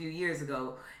a few years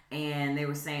ago, and they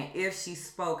were saying if she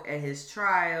spoke at his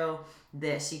trial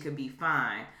that she could be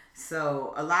fined.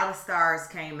 So a lot of stars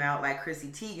came out, like Chrissy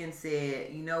Teigen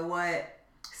said, you know what,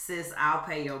 sis, I'll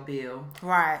pay your bill.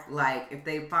 Right. Like, if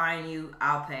they fine you,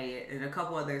 I'll pay it. And a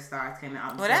couple other stars came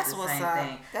out and said the same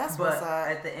thing. That's but what's up.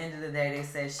 At the end of the day, they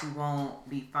said she won't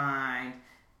be fined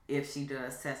if she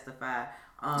does testify.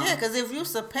 Yeah, because if you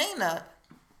subpoena,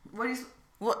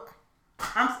 what?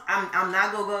 I'm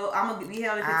not gonna go. I'm gonna be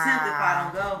held in contempt if I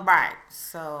don't go. Right.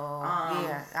 So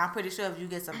yeah, I'm pretty sure if you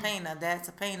get subpoena, that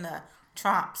subpoena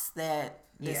trumps that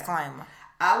disclaimer.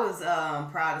 I was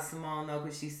proud of Simone though,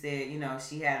 because she said,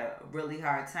 she had a really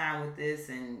hard time with this,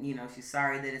 and she's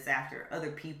sorry that it's after other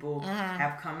people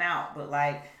have come out, but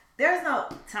like, there's no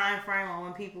time frame on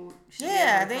when people.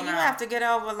 Then you have to get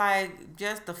over like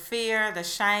just the fear, the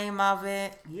shame of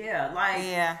it. Yeah,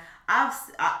 like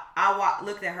I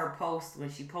looked at her post when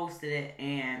she posted it,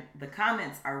 and the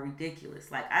comments are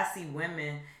ridiculous. Like, I see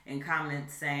women in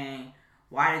comments saying,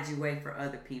 "Why did you wait for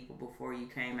other people before you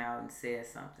came out and said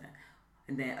something?"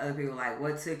 And then other people like,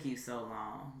 "What took you so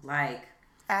long?" Like,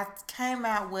 I came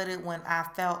out with it when I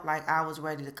felt like I was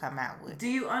ready to come out with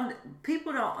it.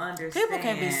 People don't understand. People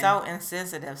can be so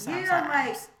insensitive sometimes. Yeah,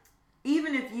 like,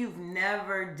 even if you've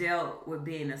never dealt with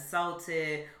being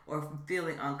assaulted or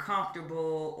feeling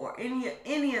uncomfortable or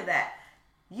any of that,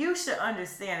 you should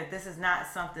understand that this is not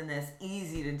something that's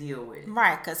easy to deal with.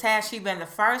 Right, because had she been the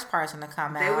first person to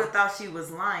come out, they would have thought she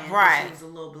was lying. Right. She was a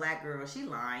little black girl. She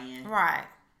lying. Right.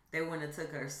 They wouldn't have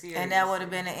took her seriously. And that would have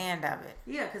been the end of it.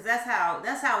 Yeah, because that's how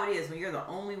it is. When you're the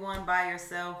only one by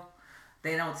yourself,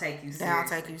 they don't take you seriously. They don't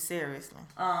take you seriously.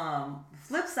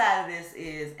 Flip side of this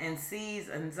is Aziz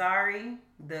Ansari,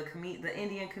 the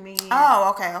Indian comedian.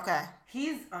 Oh, okay.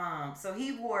 He's so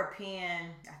he wore a pin,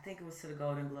 I think it was to the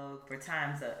Golden Globe, for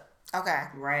Time's Up. Okay.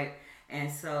 Right?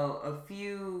 And so a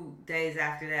few days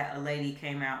after that, a lady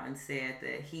came out and said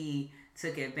that he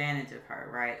took advantage of her,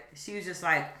 right? She was just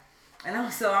like, and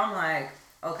I'm like,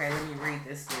 okay, let me read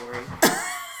this story.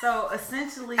 So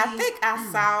essentially, I think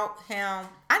I saw him.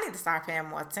 I need to start paying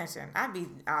more attention. I be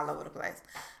all over the place,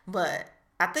 but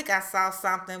I think I saw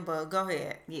something. But go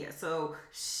ahead. Yeah. So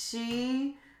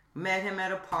she met him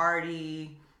at a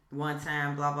party one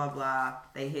time. Blah blah blah.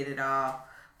 They hit it off.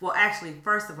 Well, actually,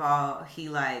 first of all, he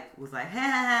was like,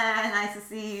 "Hey, nice to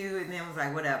see you," and then was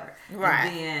like, "Whatever." Right.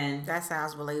 And then that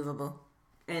sounds believable.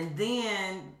 And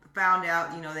then found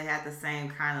out, they had the same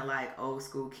kind of like old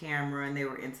school camera and they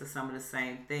were into some of the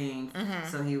same things.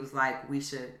 So he was like, we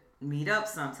should meet up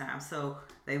sometime. So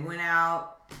they went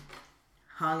out,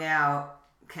 hung out,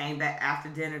 came back after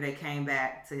dinner. They came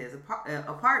back to his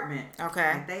apartment.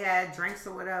 Okay. Like they had drinks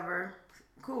or whatever.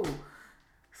 Cool.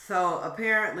 So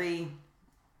apparently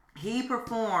he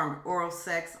performed oral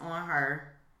sex on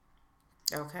her.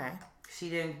 Okay. She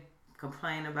didn't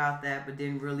complain about that, but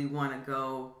didn't really want to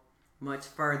go much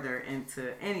further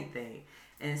into anything.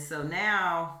 And so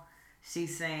now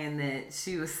she's saying that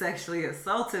she was sexually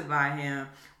assaulted by him,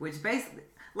 which basically,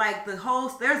 like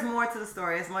there's more to the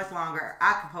story. It's much longer.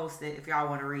 I can post it if y'all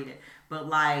want to read it. But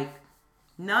like,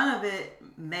 none of it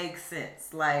makes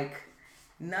sense. Like,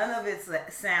 none of it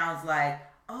sounds like,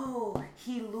 oh,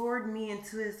 he lured me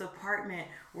into his apartment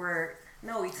where,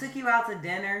 no, he took you out to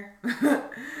dinner.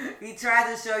 He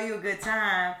tried to show you a good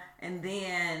time. And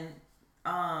then,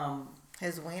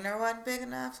 his wiener wasn't big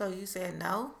enough, so you said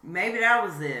no? Maybe that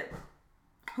was it.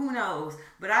 Who knows?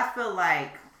 But I feel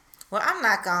like... Well, I'm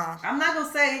not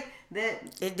gonna say that...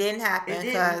 It didn't happen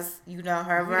because,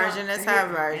 her version is her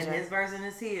version. And his version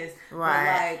is his. Right.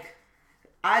 But, like,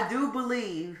 I do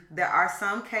believe there are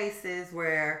some cases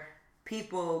where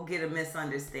people get a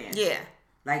misunderstanding. Yeah.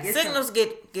 Like signals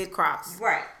get crossed.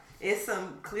 Right. It's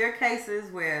some clear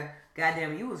cases where,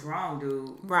 goddamn, you was wrong,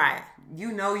 dude. Right.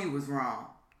 You know you was wrong.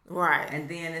 Right. And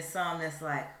then it's some that's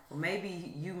like, well,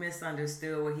 maybe you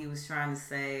misunderstood what he was trying to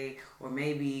say, or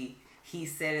maybe he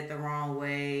said it the wrong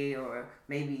way, or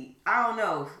maybe, I don't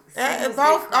know.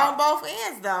 On both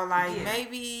ends, though. Like,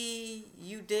 maybe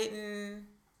you didn't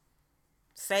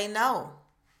say no.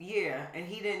 Yeah, and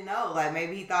he didn't know. Like,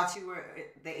 maybe he thought you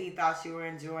were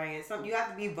enjoying it. You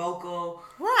have to be vocal.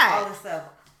 Right. All this stuff.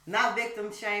 Not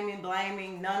victim shaming,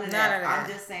 blaming, none of that. I'm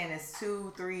just saying it's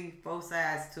 2, 3, 4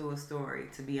 sides to a story,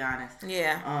 to be honest.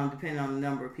 Yeah. Depending on the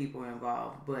number of people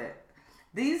involved. But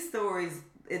these stories,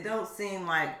 it don't seem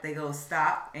like they go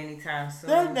stop anytime soon.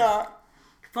 They're not.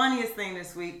 Funniest thing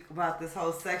this week about this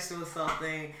whole sexual assault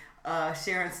thing,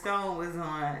 Sharon Stone was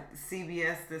on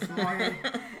CBS this morning.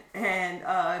 And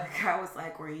the guy was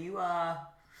like, were you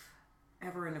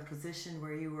ever in a position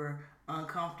where you were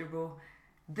uncomfortable?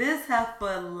 This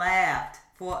heifer laughed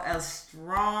for a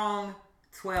strong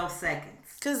 12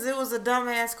 seconds. Because it was a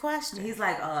dumbass question. He's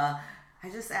like, I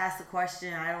just asked a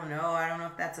question. I don't know. I don't know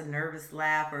if that's a nervous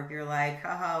laugh or if you're like,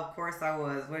 haha, of course I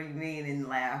was. What do you mean and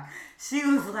laugh? She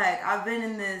was like, I've been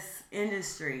in this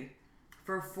industry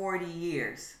for 40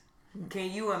 years.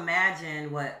 Can you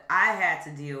imagine what I had to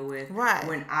deal with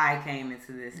when I came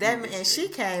into this industry? And she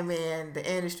came in the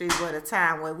industry at a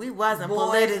time when we wasn't boys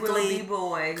politically will be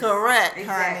boys. Correct,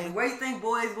 exactly. honey. Where you think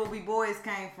boys will be boys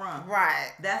came from?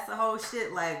 Right. That's the whole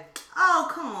shit. Like, oh,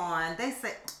 come on. They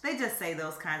just say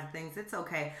those kinds of things. It's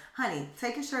okay. Honey,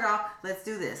 take your shirt off. Let's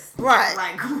do this. Right.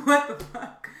 Like, what the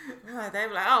fuck? Right. They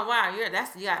be like, oh, wow, you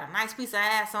got a nice piece of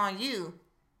ass on you.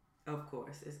 Of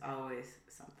course. It's always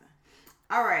something.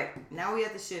 All right, now we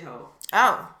at the shithole.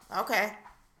 Oh, okay.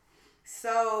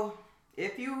 So,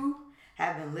 if you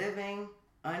have been living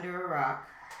under a rock,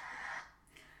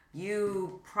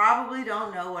 you probably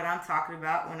don't know what I'm talking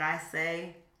about when I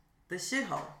say the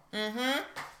shithole. Mm-hmm.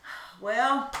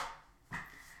 Well,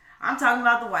 I'm talking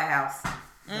about the White House.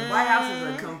 The White House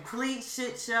is a complete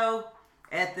shit show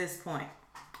at this point.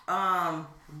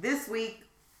 This week,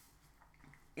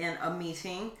 in a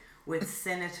meeting with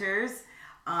senators,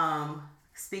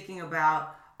 speaking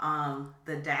about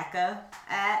the DACA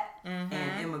Act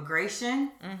and immigration.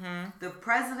 The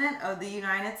President of the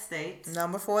United States,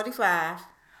 number 45,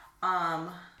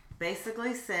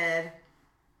 basically said,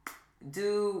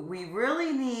 do we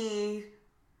really need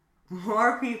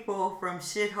more people from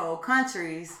shithole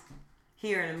countries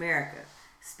here in America?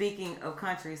 Speaking of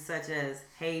countries such as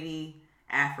Haiti,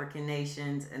 African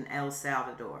nations, and El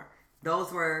Salvador.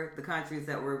 Those were the countries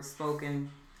that were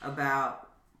spoken about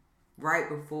right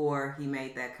before he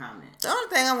made that comment. The only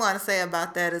thing I'm going to say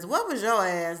about that is, what was your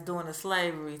ass doing the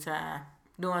slavery time?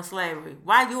 Doing slavery.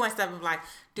 Why you ain't stepping like,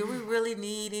 do we really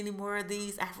need any more of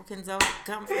these Africans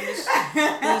come from these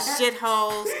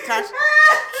shitholes?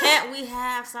 Can't we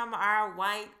have some of our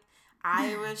white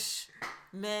Irish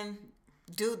men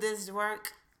do this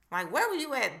work? Like, where were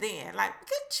you at then? Like,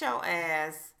 get your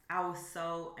ass. I was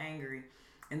so angry.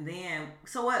 And then,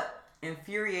 so what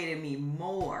infuriated me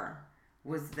more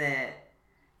was that,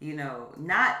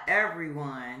 not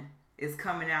everyone is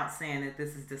coming out saying that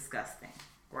this is disgusting,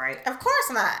 right? Of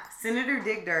course not. Senator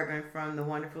Dick Durbin from the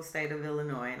wonderful state of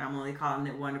Illinois, and I'm only calling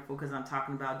it wonderful because I'm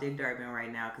talking about Dick Durbin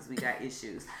right now because we got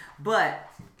issues. But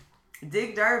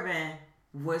Dick Durbin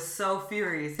was so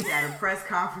furious. He had a press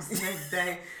conference the next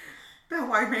day. That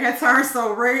white man turned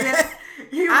so red.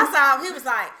 I saw him. He was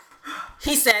like,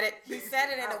 he said it. He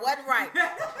said it and it wasn't right.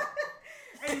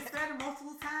 And he said it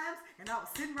multiple times, and I was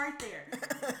sitting right there.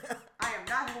 I am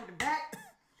not holding back.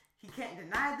 He can't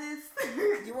deny this.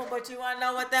 But you want to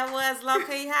know what that was, low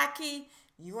key, high key?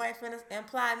 You ain't finna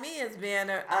imply me as being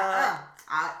a.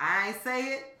 I ain't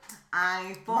say it. I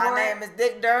ain't for my it. My name is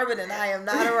Dick Durbin, and I am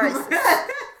not a racist.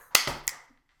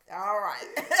 All right.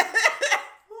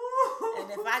 And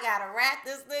if I gotta rat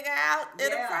this nigga out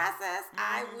in the process,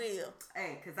 I will.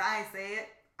 Hey, cause I ain't say it.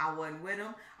 I wasn't with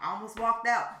him. I almost walked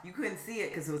out. You couldn't see it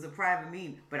because it was a private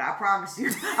meeting, but I promise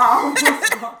you, I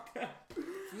almost walked out.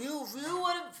 You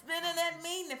would have been in that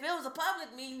meeting. If it was a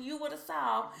public meeting, you would have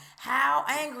saw how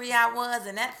angry I was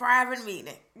in that private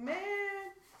meeting. Man.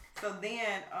 So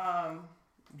then,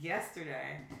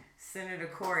 yesterday, Senator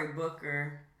Cory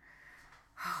Booker,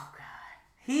 oh God,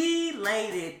 he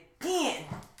laid it in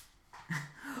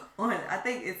on, I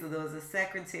think there was a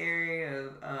Secretary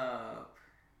of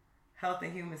Health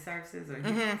and Human Services, or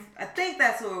I think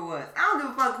that's who it was. I don't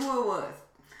give a fuck who it was.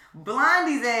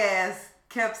 Blondie's ass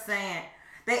kept saying,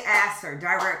 they asked her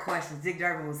direct questions. Dick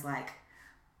Durbin was like,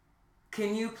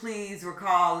 can you please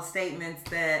recall the statements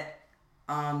that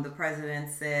the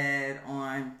president said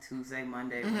on Tuesday,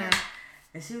 Monday, whatever.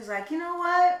 And she was like, you know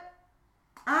what?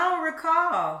 I don't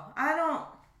recall. I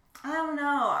don't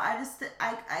know. It's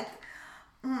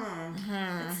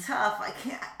tough. I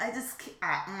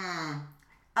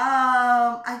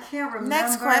can't remember.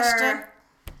 Next question.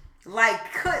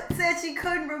 Said she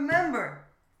couldn't remember.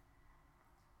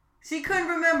 She couldn't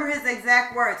remember his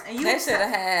exact words. And they should have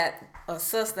had a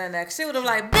sister in there. She would have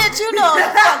like, bitch, you know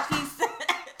what the fuck he said.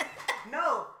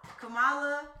 No,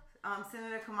 Kamala,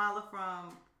 Senator Kamala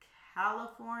from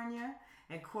California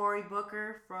and Cory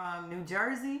Booker from New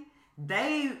Jersey,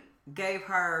 they gave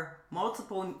her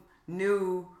multiple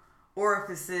new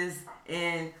orifices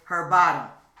in her bottom.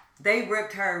 They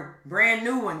ripped her brand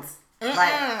new ones.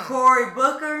 Like Cory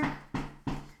Booker,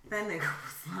 that nigga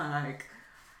was like,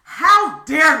 how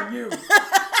dare you? When a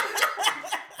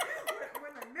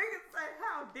nigga say,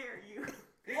 how dare you?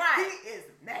 Right. He is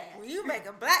mad. When you make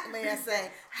a black man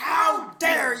say, how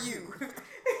dare you?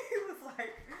 He was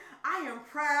like, I am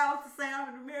proud to say I'm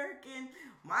an American.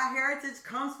 My heritage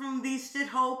comes from these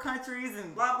shithole countries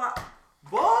and blah, blah.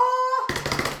 Boy.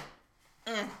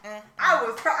 I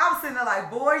was sitting there like,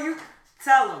 boy, you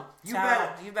tell him. You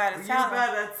better tell him. You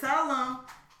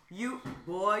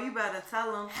better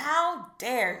tell him. How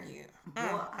dare you? Boy,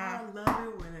 I love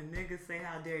it when a nigga say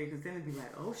how dare you, because then it'd be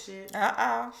like, oh shit.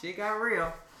 Shit got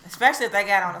real. Especially if they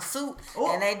got on a suit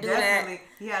and they do definitely. that.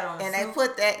 He had on a and suit. they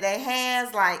put their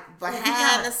hands like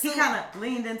behind the suit. He kind of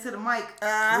leaned into the mic with his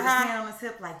hand on his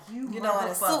hip like, you know, and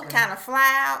the suit kind of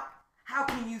fly out. How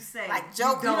can you say like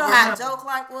joke? You know how Joe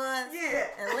Clark was? Yeah.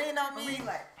 And lean on me. He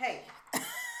like, hey,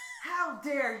 how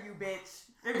dare you, bitch?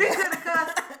 If he could have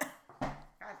cussed.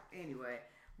 Anyway,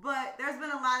 but there's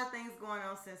been a lot of things going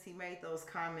on since he made those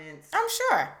comments. I'm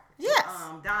sure. Yes.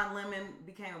 Don Lemon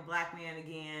became a black man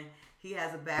again. He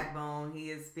has a backbone. He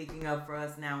is speaking up for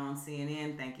us now on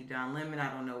CNN. Thank you, Don Lemon. I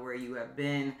don't know where you have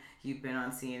been. You've been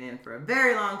on CNN for a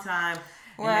very long time.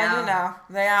 Well, now,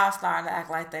 they all starting to act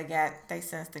like they got their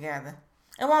sense together.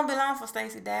 It won't be long for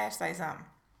Stacey Dash say something.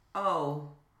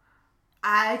 Oh,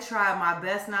 I tried my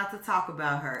best not to talk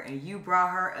about her, and you brought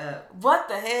her up. What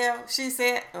the hell? She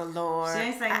said, oh, Lord. She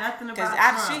ain't say nothing about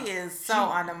Trump. She is so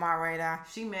under my radar.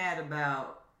 She mad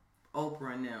about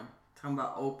Oprah and them. Talking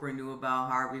about Oprah knew about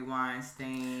Harvey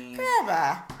Weinstein.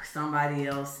 Goodbye. Somebody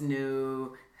else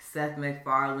knew. Seth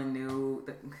MacFarlane knew.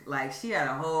 Like, she had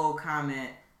a whole comment,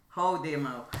 whole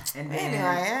demo. And then,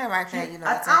 I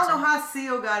don't know how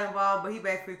Seal got involved, but he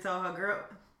basically told her, girl,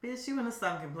 bitch, you in a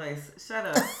sunken place. Shut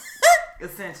up.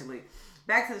 Essentially.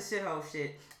 Back to the shithole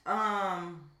shit.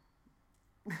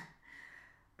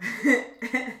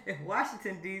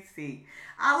 Washington, D.C.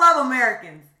 I love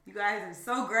Americans. You guys are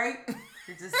so great.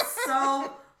 You're just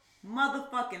so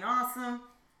motherfucking awesome.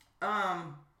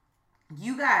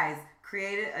 You guys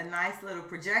created a nice little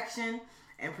projection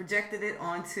and projected it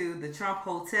onto the Trump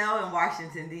Hotel in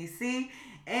Washington, D.C.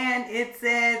 And it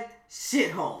said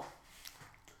shithole.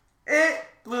 It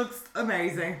looks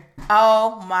amazing.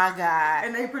 Oh my God.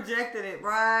 And they projected it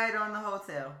right on the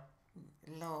hotel.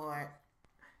 Lord.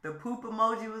 The poop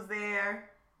emoji was there.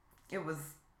 It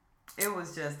was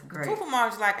just great. The poop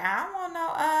emoji like, I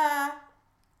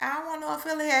don't want no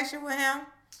affiliation with him.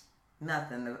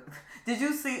 Nothing. Did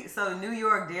you see, so the New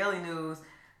York Daily News,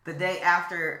 the day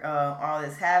after all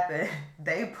this happened,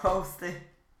 they posted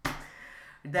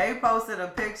They posted a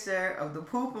picture of the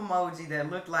poop emoji that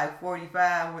looked like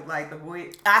 45 with like the boy.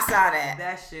 I saw that.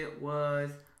 That shit was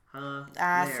hilarious.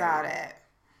 I saw that.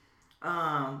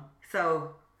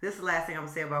 So this is the last thing I'm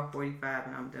gonna say about 45,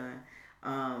 and I'm done.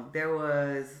 There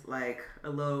was like a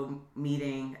little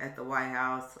meeting at the White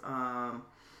House,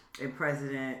 and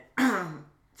President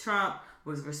Trump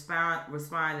was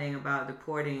responding about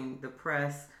deporting the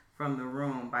press from the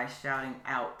room by shouting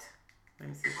out. Let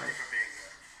me see if I can.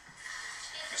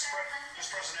 Mr.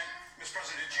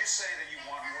 President, did you say that you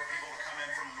want more people to come in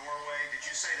from Norway? Did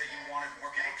you say that you wanted more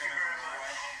people to come in from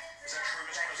Norway? Is that true,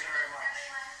 Mr. President? Thank you very much.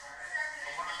 I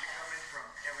want them to come in from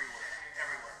everywhere.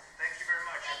 Thank you very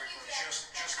much, everybody.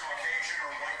 Just Caucasian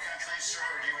or white countries, sir,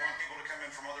 or do you want people to come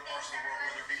in from other parts of the world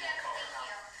where there are people of color?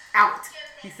 Out.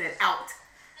 He said out.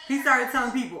 He started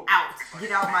telling people out.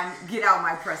 Get out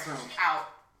my press room. Out.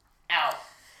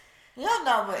 Your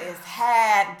number is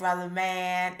had, brother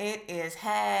man. It is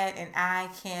had, and I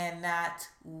cannot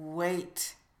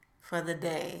wait for the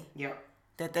day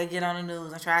that they get on the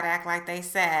news and try to act like they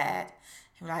sad.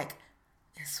 Like,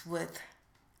 it's with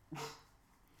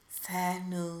sad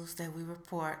news that we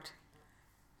report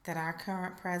that our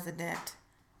current president,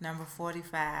 number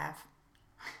 45,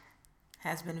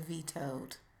 has been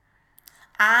vetoed.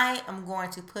 I am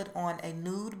going to put on a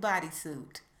nude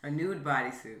bodysuit. A nude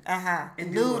bodysuit.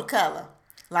 And nude color.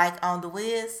 Like on The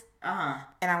Wiz. And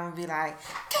I'm going to be like,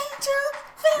 can't you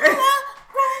feel it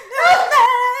right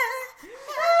now?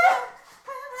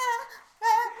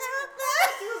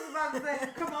 He was about to say,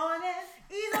 come on in.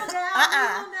 Ease on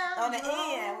down. On the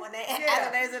end, when they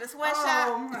after they was in the sweatshop,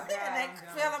 Oh, and they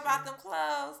feel about them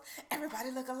clothes,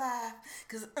 everybody look alive.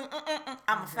 Cause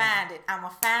I'ma find it,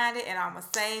 and I'ma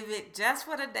save it just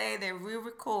for the day that we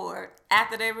record.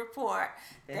 After they report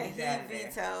that he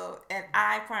vetoed, and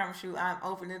I promise you, I'm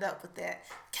opening it up with that.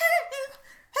 Can you?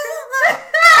 And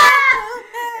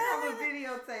I'm gonna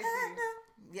videotape you.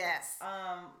 Yes.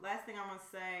 Last thing I'm gonna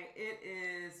say, it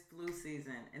is flu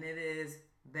season, and it is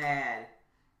bad.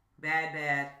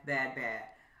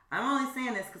 I'm only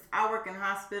saying this because I work in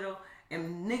hospital,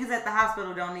 and niggas at the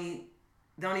hospital don't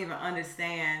even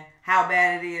understand how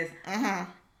bad it is.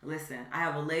 Listen, I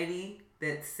have a lady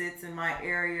that sits in my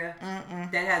area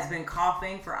that has been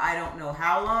coughing for I don't know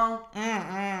how long.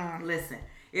 Listen,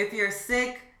 if you're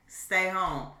sick, stay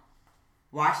home.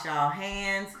 Wash y'all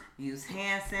hands. Use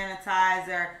hand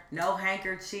sanitizer. No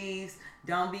handkerchiefs.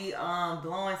 Don't be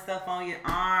blowing stuff on your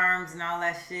arms and all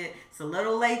that shit. It's a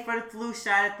little late for the flu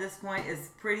shot at this point. It's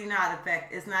pretty not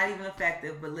effective. It's not even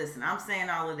effective. But listen, I'm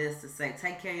saying all of this to say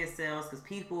take care of yourselves because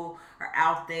people are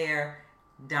out there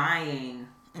dying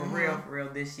for real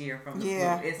this year from the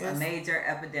flu. It's a major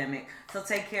epidemic. So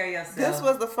take care of yourselves. This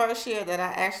was the first year that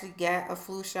I actually got a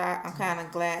flu shot. I'm kind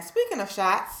of glad. Speaking of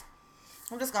shots,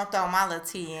 I'm just going to throw my little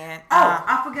tea in.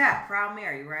 I forgot. Proud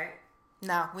Mary, right?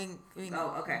 No, we.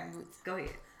 Oh, okay. Go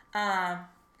ahead.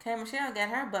 K. Michelle got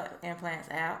her butt implants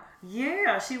out.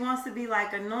 Yeah, she wants to be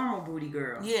like a normal booty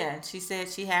girl. Yeah, she said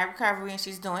she had recovery and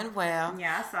she's doing well.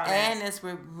 Yeah, I saw that. And it's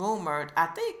rumored, I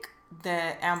think,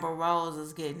 that Amber Rose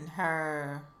is getting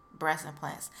her breast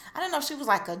implants. I didn't know she was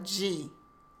like a G.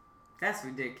 That's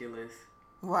ridiculous.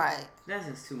 Right. That's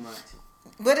just too much.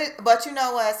 But you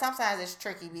know what? Sometimes it's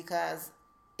tricky because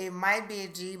it might be a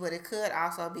G, but it could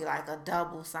also be like a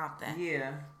double something.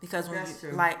 Yeah. Because when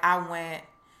true. Like I went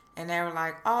and they were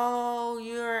like, "Oh,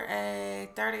 you're a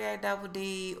 38 double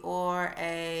D or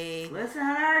a." Listen to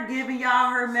her giving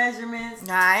y'all her measurements.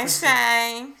 Nice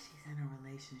shame. She's in a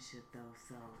relationship though,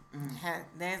 so.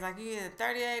 There's like you either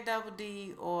 38 double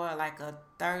D or like a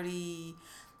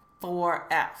 34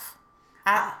 F.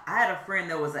 I had a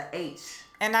friend that was an H.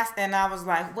 And I was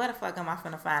like, where the fuck am I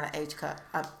finna find an H cup,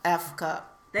 a F cup?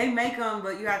 They make them,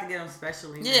 but you have to get them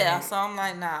specially made. Yeah, so I'm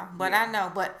like, nah. But I know.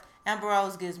 But Amber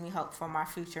Rose gives me hope for my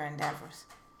future endeavors.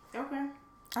 Okay.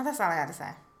 Oh, that's all I got to say.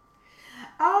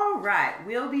 All right.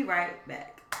 We'll be right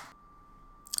back.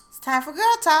 It's time for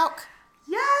girl talk.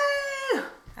 Yay!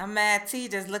 I'm mad T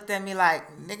just looked at me like,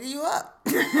 nigga, you up.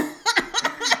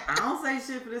 I don't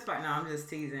say shit for this part. No, I'm just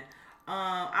teasing.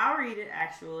 I'll read it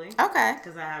actually. Okay.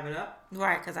 Because I have it up.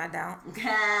 Right, because I don't.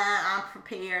 I'm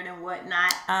prepared and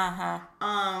whatnot. Uh-huh.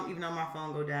 Even though my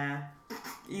phone go down.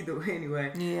 Either way,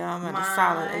 anyway. Yeah, I'm at a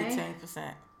solid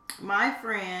 18%. My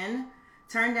friend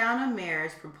turned down a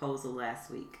marriage proposal last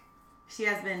week. She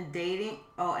has been dating.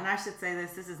 Oh, and I should say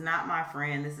this. This is not my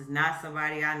friend. This is not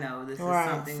somebody I know. This is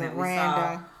something that we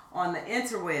saw on the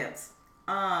interwebs.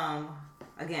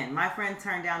 Again, my friend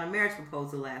turned down a marriage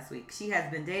proposal last week. She has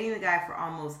been dating the guy for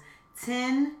almost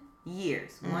 10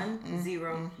 years.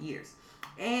 10 years.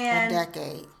 And a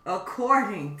decade.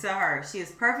 According to her, she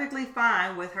is perfectly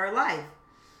fine with her life.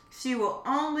 She will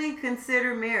only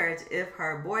consider marriage if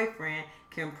her boyfriend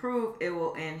can prove it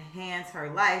will enhance her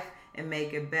life and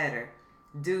make it better.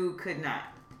 Dude could not.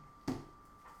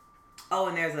 Oh,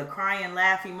 and there's a crying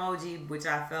laugh emoji, which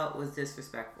I felt was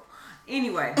disrespectful.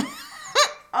 Anyway,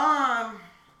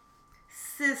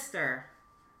 sister,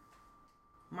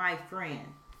 my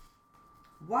friend,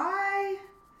 why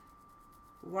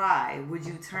would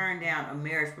you turn down a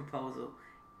marriage proposal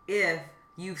if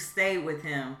you stayed with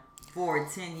him for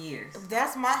 10 years?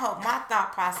 That's my hope. My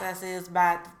thought process is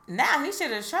by now he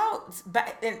should have showed.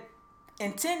 But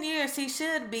in 10 years he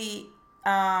should be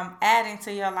adding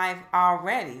to your life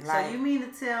already. Like, so you mean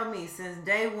to tell me since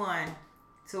day one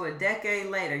to a decade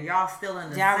later, y'all still in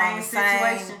the y'all same on the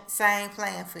situation? same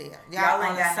playing field. Y'all on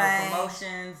ain't the got same, no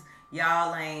promotions.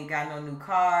 Y'all ain't got no new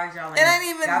cars. Y'all ain't it ain't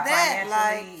even got that.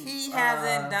 Like financially, he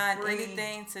hasn't done free.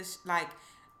 anything to like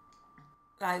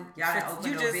Y'all didn't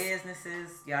open no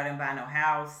businesses. Y'all didn't buy no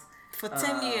house. For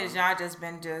 10 years, y'all just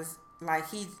been like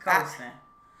he's coasting.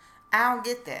 I don't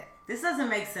get that. This doesn't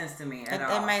make sense to me at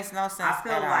all. It makes no sense. I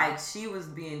feel at like all. she was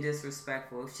being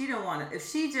disrespectful. If she didn't want to, if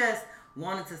she just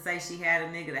wanted to say she had a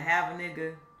nigga to have a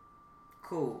nigga,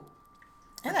 cool.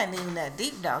 It ain't even that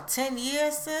deep though. 10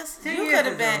 years, sis. 10 You years could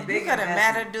have is a been. big You could have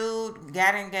met a investment. dude,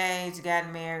 got engaged,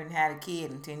 got married, and had a kid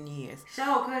in 10 years.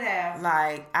 Sure could have.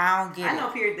 Like I don't get it. I know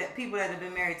people that have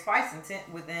been married twice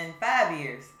within 5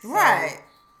 years. So, Right.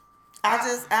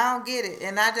 I don't get it,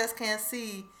 and I just can't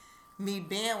see me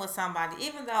being with somebody,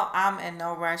 even though I'm in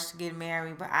no rush to get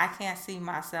married. But I can't see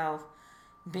myself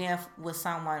being with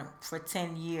someone for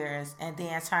 10 years and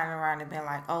then turning around and being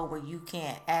like, "Oh, well, you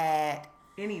can't add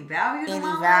any value to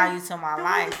my life. Then life.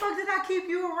 What the fuck did I keep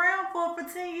you around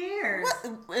for 10 years?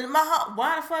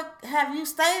 Why the fuck have you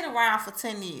stayed around for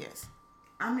 10 years?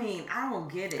 I mean, I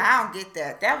don't get it. I don't get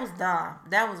that. That was dumb.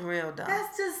 That was real dumb.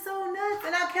 That's just so nuts.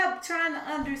 And I kept trying to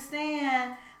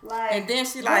understand, like, and then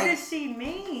she what does she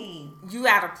mean? You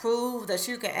gotta prove that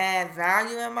you can add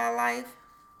value in my life.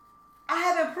 I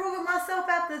haven't proven myself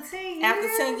after 10 years. After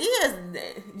 10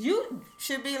 years, you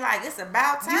should be like, it's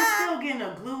about time. You still getting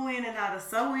a glue in and not a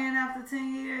sew in after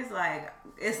 10 years? Like,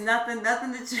 it's nothing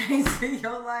to change in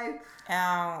your life.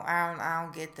 I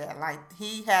don't get that. Like,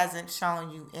 he hasn't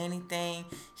shown you anything.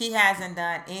 He hasn't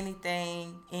done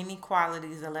anything, any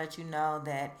qualities to let you know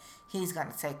that he's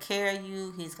going to take care of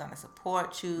you. He's going to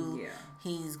support you. Yeah.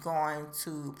 He's going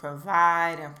to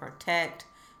provide and protect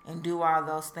and do all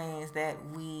those things that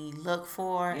we look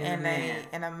for in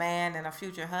a man and a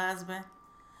future husband.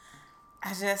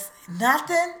 I just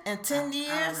nothing in 10 years.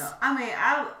 I don't know. I mean,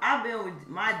 I've been with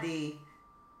my D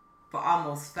for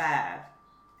almost 5,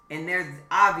 and there's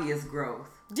obvious growth.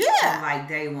 Yeah, from like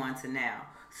day one to now.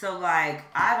 So like,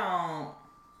 I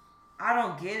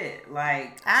don't get it.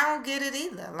 Like, I don't get it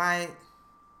either. Like,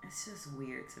 it's just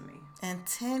weird to me. In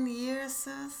 10 years,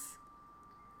 sis.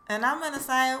 And I'm in the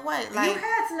same way. Like, you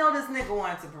had to know this nigga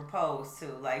wanted to propose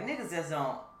too. Like, niggas just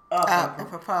don't up and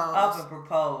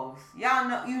propose. Y'all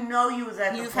know, you was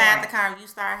at the point. You've had you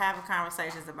start having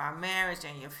conversations about marriage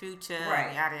and your future,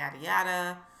 right? Yada yada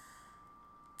yada.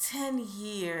 10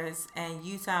 years, and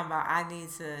you talking about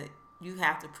you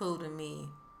have to prove to me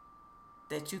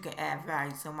that you can add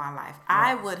value to my life.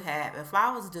 Right. I would have, if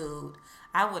I was dude,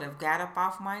 I would have got up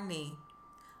off my knee.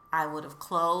 I would have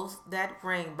closed that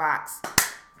ring box.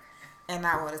 And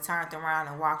I would have turned around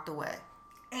and walked away.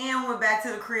 And went back to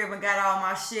the crib and got all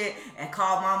my shit and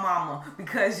called my mama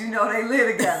because you know they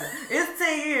live together. It's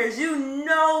 10 years. You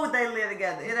know they live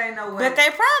together. It ain't no way. But they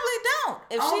probably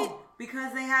don't.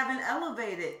 Because they haven't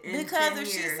elevated in 10 years. Because if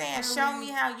she's saying, show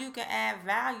me how you can add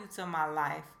value to my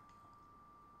life.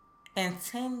 In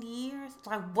 10 years?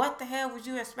 Like, what the hell was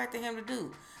you expecting him to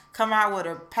do? Come out with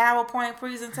a PowerPoint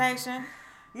presentation?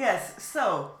 Yes,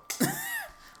 so...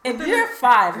 In year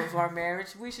 5 of our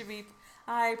marriage,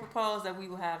 I propose that we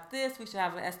will have this. We should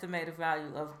have an estimated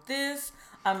value of this.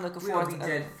 I'm looking forward to... We'll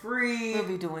be debt free. We'll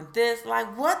be doing this.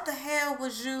 Like, what the hell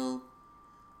was you...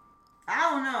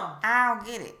 I don't know. I don't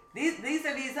get it. These.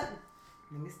 Let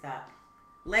me stop.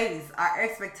 Ladies, our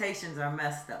expectations are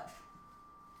messed up.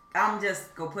 I'm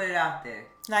just gonna put it out there.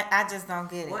 Like, I just don't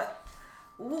get it.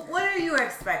 What are you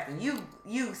expecting?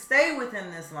 You stayed with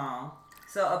him this long,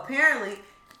 so apparently...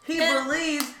 He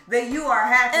believes that you are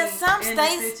happy in some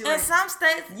states,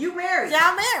 you married.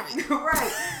 Y'all married.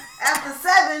 Right. After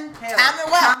 7, hell,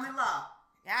 common law.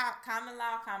 Y'all, common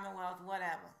law, commonwealth,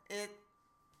 whatever. 10,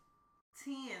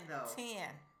 though. 10.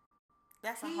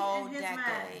 That's a whole decade.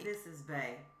 Mind, this is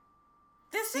bae.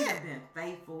 This he is. He been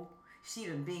faithful. She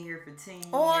done been here for 10 years.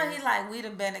 Or he like, we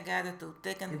done been together through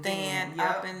thick and thin,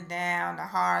 up and down, the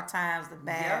hard times, the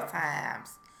bad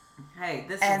times. Hey,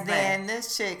 this and is then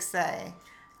this chick say,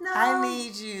 no, I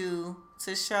need you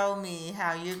to show me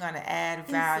how you're going to add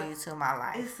value to my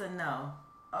life. It's a no.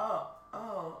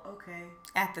 Oh, okay.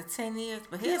 After 10 years.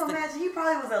 But here's imagine he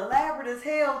probably was elaborate as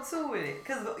hell too with it.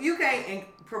 Because you can't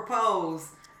propose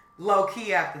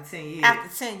low-key after 10 years.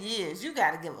 After 10 years, you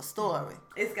got to give a story.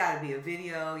 It's got to be a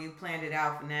video. You planned it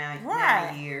out for now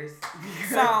 9 years.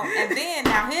 So, and then,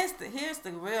 now here's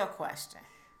the real question.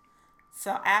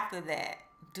 So, after that,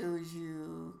 do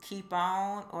you keep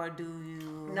on or do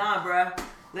you... Nah, bruh.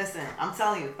 Listen, I'm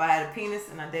telling you, if I had a penis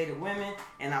and I dated women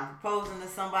and I'm proposing to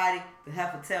somebody, the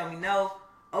heifer tell me no,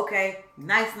 okay,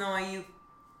 nice knowing you.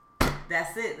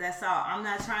 That's it. That's all. I'm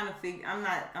not trying to figure. I'm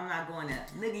not going there.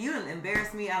 Nigga, you done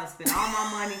embarrassed me. I done spent all my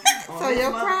money on so this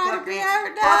you're proud to be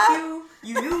hurt now? Fuck you.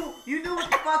 You knew what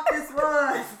the fuck this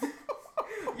was.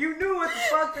 You knew what the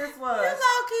fuck this was. You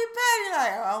gonna keep petty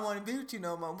like, I don't want to be with you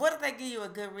no more. What if they give you a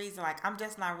good reason? Like, I'm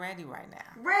just not ready right now.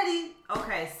 Ready?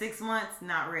 Okay. 6 months,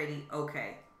 not ready.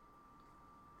 Okay.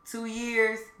 2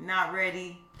 years, not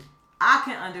ready. I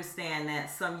can understand that.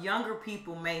 Some younger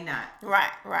people may not.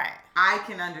 Right. I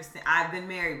can understand. I've been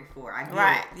married before. I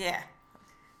get it. Yeah.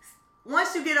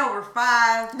 Once you get over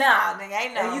 5, nah, nigga,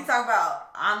 ain't no. And you talk about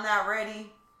I'm not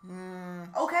ready.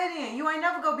 Okay, then you ain't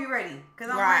never gonna be ready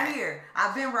because I'm right here.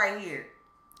 I've been right here.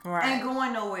 Right. Ain't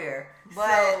going nowhere.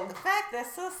 But so, the fact that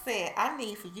Sis said, I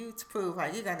need for you to prove how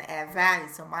you're gonna add value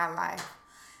to my life.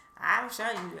 I'm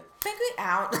showing you. Think we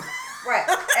out. Right.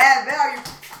 Add value.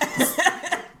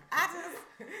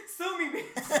 Sue me,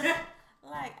 bitch.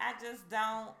 Like, I just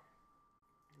don't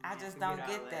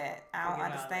get that. I don't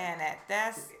understand that.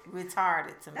 That's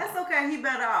retarded to me. That's okay. He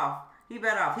better off.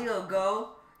 He'll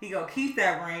go. He go keep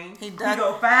that ring. He does. He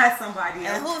go find somebody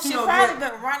else. And who she probably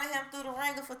been running him through the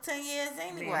ringer for 10 years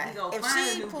anyway. Man, if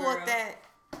she pulled that,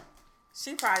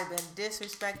 she probably been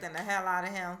disrespecting the hell out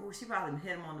of him. Ooh, she probably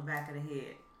hit him on the back of the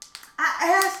head.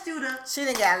 I asked you to. She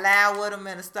done got loud with him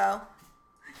in the store.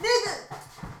 Nigga,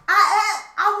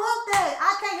 I want that.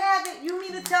 I can't have it. You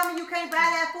mean to tell me you can't buy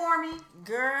that for me?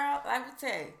 Girl, let me tell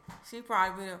you. She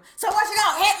probably been. So what, you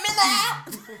gonna hit me now?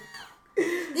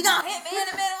 You gonna hit me in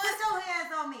the middle? Put your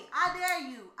hands on me. I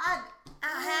dare you. I'll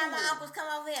have my uncles come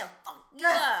over here. Fuck you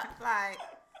up. Like,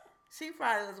 she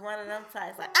probably was one of them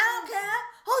types. Like, I don't care.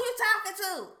 Who you talking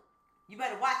to? You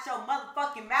better watch your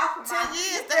motherfucking mouth in 10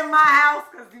 years in my house,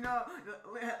 cause you know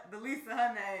the Lisa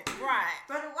her name. Right.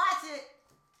 Better watch it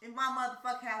in my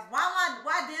motherfucking house.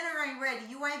 Why dinner ain't ready?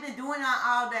 You ain't been doing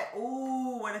all that.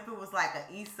 Ooh, what if it was like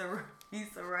a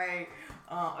Issa Rae,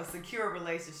 a secure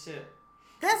relationship?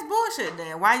 That's bullshit.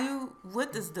 Then why you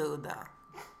with this dude though?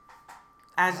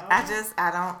 I don't get it.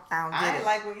 I didn't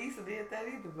like when Issa did that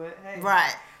either, but hey.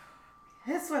 Right.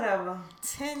 It's whatever.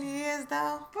 10 years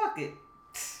though. Fuck it.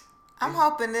 I'm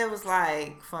hoping it was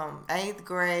like from 8th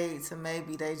grade to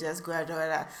maybe they just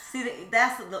graduated out. See,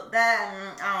 that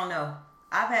I don't know.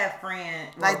 I've had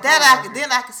friends like that.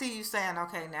 I can see you saying,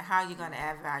 okay, now how you gonna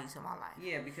add value to my life?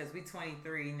 Yeah, because we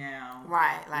 23 now.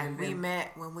 Right, like we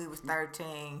met when we was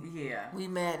 13. Yeah, we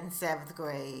met in 7th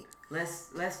grade. Let's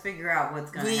figure out what's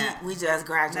gonna happen. We just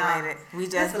graduated. We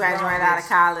just graduated out of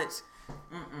college.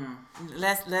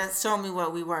 Let's show me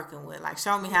what we working with. Like,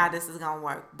 show me how this is gonna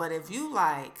work. But if you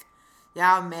like,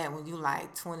 y'all met when you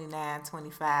like 29,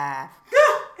 25.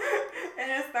 And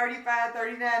it's 35,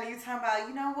 39, and you talking about,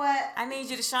 you know what? I need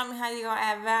you to show me how you gonna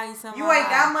add value to my life. You ain't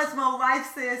got much more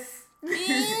life, sis.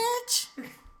 Bitch.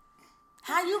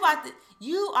 How you about to?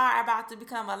 You are about to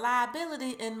become a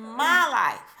liability in my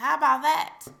life. How about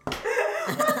that?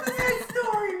 What's the next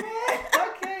story, man?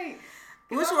 Okay.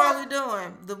 Which one we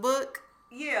doing? The book?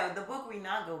 Yeah, the book we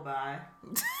not go buy.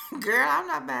 Girl, I'm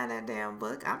not buying that damn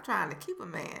book. I'm trying to keep a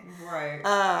man. Right.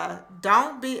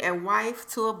 Don't be a wife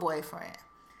to a boyfriend.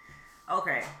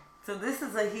 Okay. So this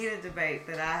is a heated debate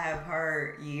that I have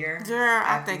heard year. Girl,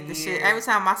 I think the shit. Every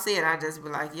time I see it, I just be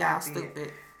like, y'all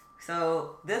stupid.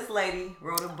 So this lady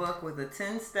wrote a book with a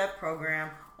 10-step program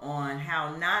on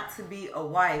how not to be a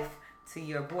wife to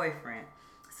your boyfriend.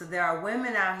 So there are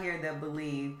women out here that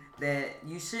believe that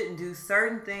you shouldn't do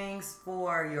certain things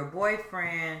for your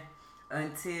boyfriend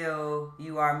until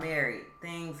you are married.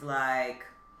 Things like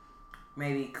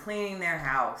maybe cleaning their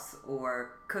house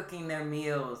or cooking their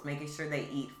meals, making sure they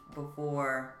eat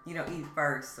before, eat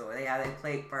first, or they have their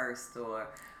plate first, or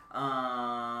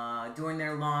doing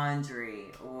their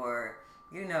laundry, or,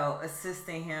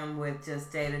 assisting him with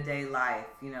just day-to-day life,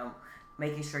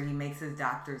 making sure he makes his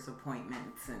doctor's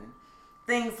appointments and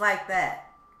things like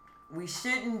that. We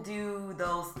shouldn't do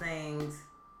those things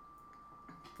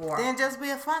Then just be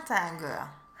a fun time girl.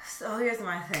 So here's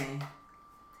my thing.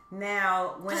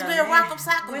 Now, when just be a rock'em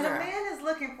sock'em when girl. a man is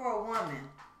looking for a woman,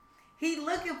 he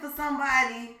looking for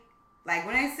somebody. Like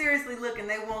when they seriously looking,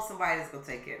 they want somebody that's gonna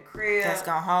take care of the crib. That's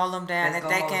gonna hold them down. If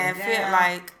they can't feel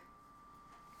like,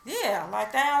 yeah,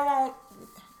 like they don't want.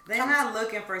 They're not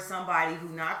looking for somebody who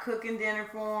not cooking dinner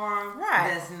for him.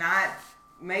 Right. That's not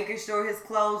making sure his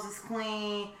clothes is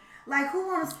clean. Like, who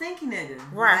want a stinky nigga?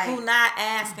 Right. Like, who not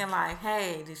asking like,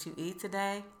 hey, did you eat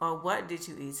today? Or what did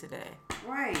you eat today?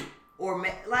 Right. Or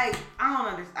like,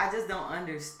 I just don't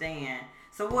understand.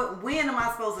 So when am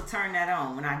I supposed to turn that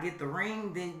on? When I get the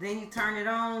ring, then you turn it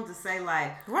on to say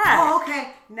like, right. Oh,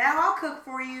 okay, now I'll cook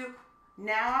for you.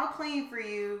 Now I'll clean for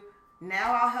you.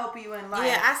 Now I'll help you in life.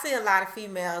 Yeah, I see a lot of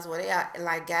females where they are,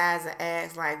 like guys that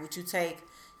ask like, would you take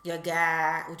a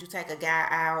guy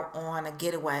out on a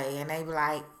getaway? And they be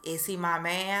like, is he my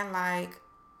man? Like,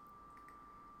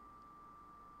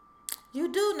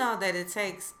 you do know that it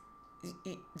takes,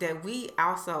 that we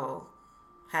also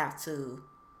have to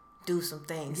do some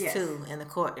things too in the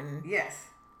courting. Yes.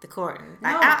 The courting.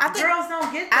 No, Like, I think, girls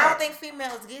don't get that. I don't think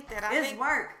females get that. I think think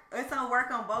work. It's gonna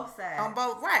work on both sides. on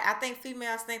both, right. I think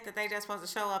females think that they just supposed to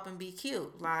show up and be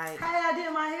cute. Like, Hey, I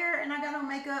did my hair and I got on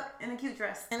makeup and a cute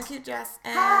dress. in a cute dress.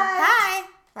 And Hi.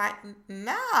 Like,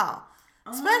 no.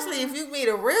 Especially if you meet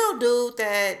a real dude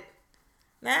that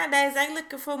nowadays ain't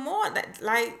looking for more. That,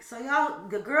 like, So y'all,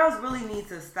 the girls really need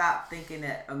to stop thinking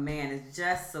that a man is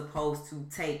just supposed to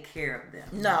take care of them.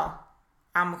 no.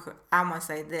 I'm gonna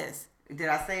say this. Did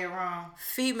I say it wrong?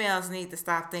 Females need to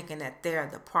stop thinking that they're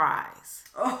the prize.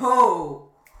 Oh,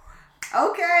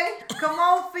 okay. Come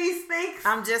on, Fee Speaks.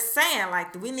 I'm just saying,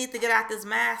 like, we need to get out this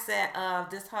mindset of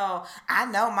this whole, I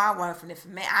know my worth, and if a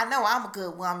man, I know I'm a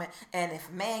good woman, and if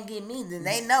a man get me, then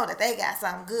they know that they got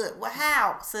something good. Well,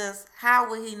 how, sis? How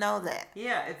would he know that?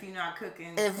 Yeah, if you're not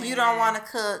cooking. If you don't want to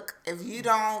cook, if you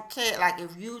don't care, like,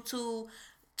 if you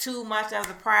too much of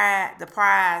the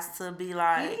prize to be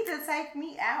like, you need to take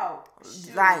me out.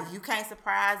 Shoot. like, you can't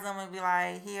surprise them and be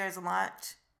like, here's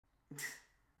lunch.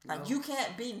 Like, No. you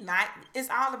can't be nice. It's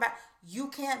all about, you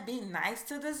can't be nice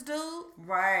to this dude.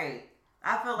 Right.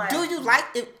 I feel like. Do you like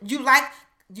it?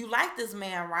 You like this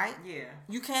man, right? Yeah.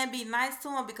 You can't be nice to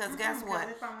him because guess because what?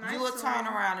 if I'm nice You will to turn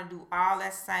him- around and do all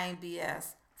that same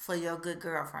BS for your good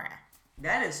girlfriend.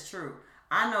 That is true.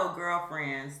 I know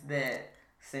girlfriends that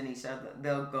send each other.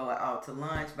 They'll go out to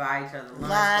lunch, buy each other lunch,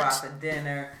 go out to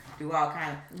dinner, do all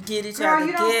kind of. Get each Girl, other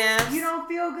you gifts. don't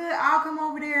feel good. I'll come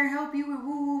over there and help you with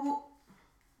woo woo woo.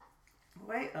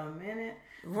 Wait a minute.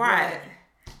 Right.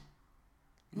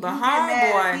 But you get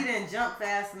mad homeboy, if he didn't jump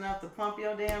fast enough to pump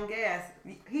your damn gas.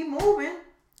 He moving.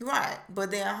 right?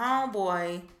 But then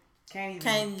homeboy Can't even.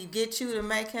 can't you get you to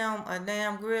make him a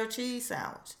damn grilled cheese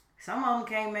sandwich? Some of them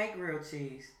can't make grilled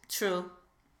cheese. True.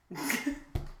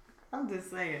 I'm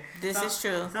just saying. This is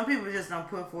true. Some people just don't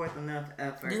put forth enough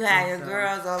effort. You have your So-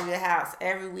 girls over your house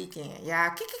every weekend. Y'all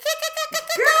Girl,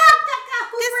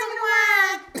 get some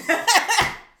wine.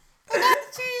 We got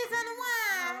the cheese and the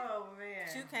wine. Oh man.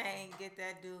 But you can't get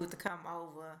that dude to come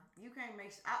over. You can't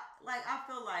make. I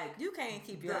feel like You can't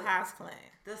keep your house clean.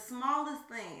 the smallest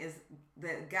thing is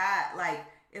that guy. Like,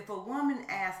 if a woman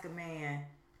asks a man,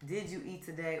 "Did you eat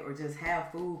today?" or just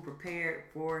have food prepared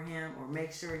for him, or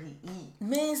make sure he eat,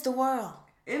 Means the world.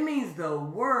 it means the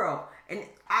world. And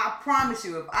I promise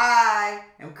you, if I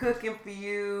am cooking for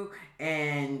you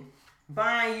and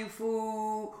buying you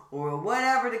food or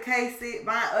whatever the case is,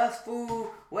 buying us food,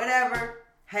 whatever,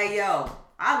 hey yo,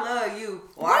 I love you,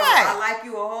 or Right. I like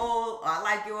you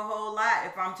a whole lot.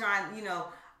 If I'm trying,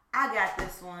 I got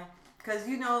this one, because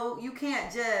you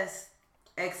can't just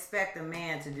expect a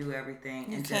man to do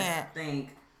everything and can't. just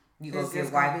think you It's gonna get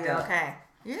just gonna wiped be up. okay.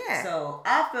 Yeah. So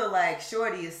I feel like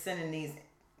Shorty is sending these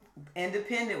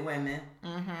independent women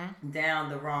down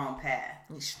the wrong path.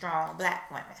 These strong black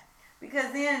women.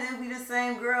 Because then it'll be the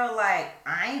same girl like,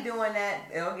 I ain't doing that.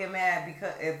 They'll get mad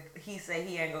because if he say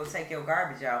he ain't gonna take your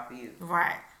garbage out for you.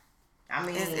 Right. I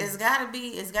mean, It's gotta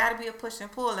be a push and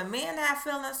pull, and men have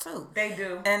feelings too. they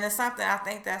do. And it's something I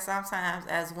think that sometimes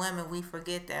as women we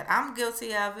forget that. I'm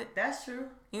guilty of it. That's true.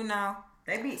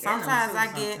 They be Sometimes in I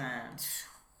them get. sometimes.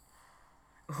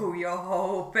 Ooh, your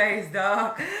whole face,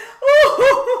 dog.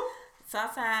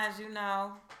 Sometimes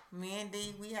me and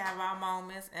D, we have our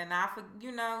moments, and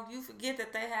you forget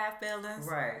that they have feelings,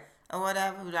 Right. or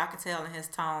whatever. But I can tell in his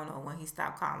tone, or when he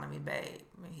stopped calling me babe,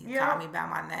 when he Yeah. called me by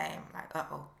my name, like,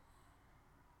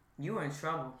 You in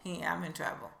trouble. I'm in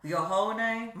trouble. Your whole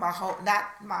name? My whole,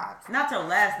 not my, Not your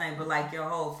last name, but like your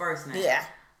whole first name. yeah.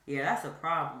 Yeah, that's a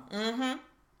problem.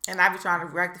 And I be trying to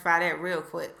rectify that real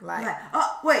quick. Like,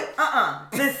 oh, wait,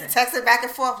 listen. Text it back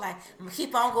and forth like, I'm going to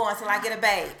keep on going until I get a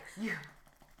bag. Yeah.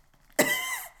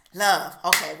 Love.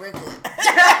 Okay, we're good.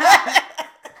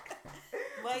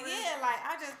 But yeah, like,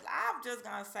 I'm just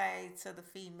going to say to the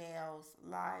females,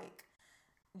 like,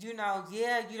 you know,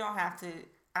 yeah, you don't have to,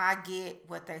 I get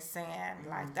what they're saying.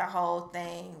 Like, the whole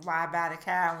thing, why buy the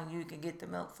cow when you can get the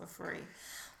milk for free?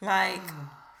 Like,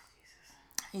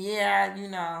 yeah, you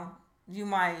know, you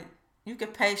can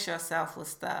pace yourself with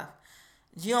stuff.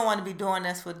 You don't want to be doing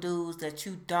this for dudes that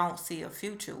you don't see a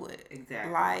future with.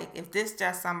 Exactly. Like, if this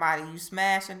just somebody you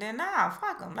smash, and then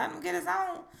fuck him. Let him get his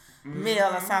own meal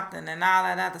or something and all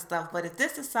that other stuff. But if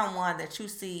this is someone that you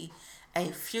see a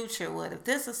future with, if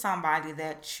this is somebody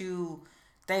that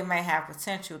they may have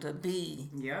potential to be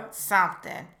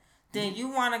something, then you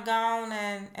want to go on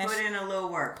and put in a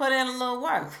little work.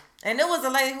 And there was a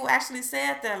lady who actually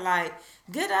said that, like,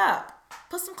 get up.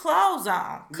 Put some clothes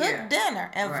on. Cook dinner.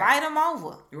 Invite them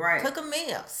over. Right. Cook a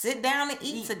meal. Sit down and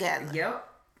eat together. Yep.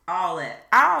 All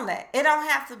that. It don't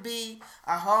have to be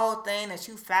a whole thing that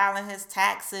you filing his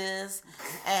taxes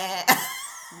and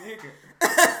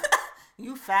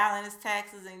you filing his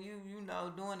taxes and you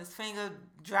know doing his finger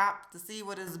drop to see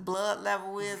what his blood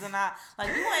level is and all. Like,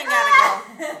 you ain't gotta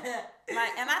go.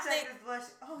 Like, and I think you look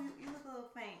a little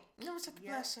faint. You check the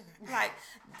blood sugar. Like,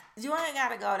 you ain't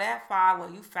gotta go that far where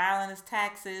you filing his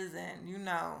taxes and you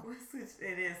know.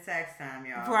 It is tax time,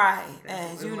 y'all. Right,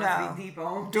 and you know, be deep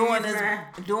on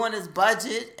doing his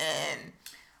budget and.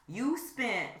 You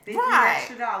spent $50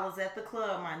 extra at the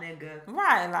club, my nigga.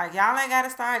 Right, like, y'all ain't got to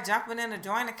start jumping into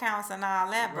joint accounts and all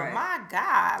that. But my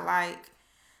God, like,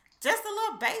 just a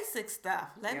little basic stuff.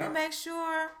 Let me make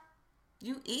sure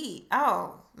you eat.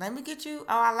 Oh, let me get you.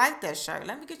 Oh, I like that shirt.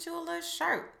 Let me get you a little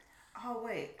shirt. Oh,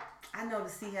 wait. I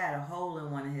noticed he had a hole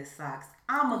in one of his socks.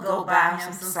 I'm going to go buy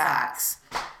him some socks.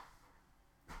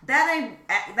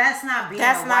 That's not being a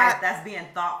wife. That's being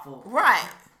thoughtful. Right.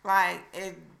 Like,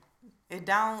 it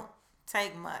don't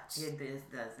take much. It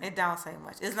doesn't. It don't take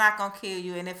much. It's not going to kill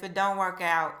you. And if it don't work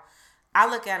out, I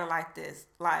look at it like this.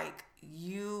 Like,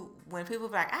 when people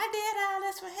be like, I did all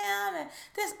this for him and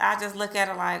this, I just look at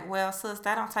it like, well, sis,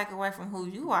 that don't take away from who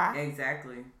you are.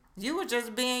 Exactly. You were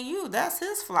just being you. That's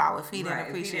his flaw if he didn't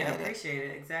appreciate it.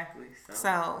 Exactly.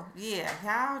 So, yeah,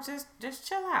 y'all just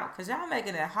chill out because y'all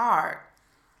making it hard.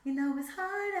 You know, it's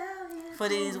hard out here. For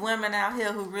these women out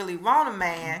here who really want a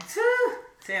man.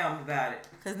 Tell me about it.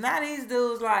 Because now these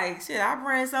dudes like, shit, I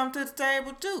bring something to the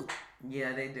table too.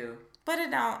 Yeah, they do. But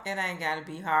it ain't got to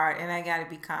be hard. It ain't got to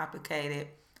be complicated.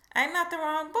 Ain't nothing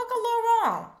wrong. Book a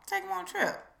little room. Take them on a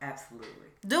trip. Absolutely.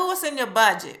 Do what's in your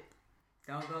budget.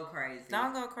 Don't go crazy.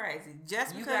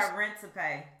 Just because you got rent to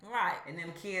pay. Right. And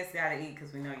them kids got to eat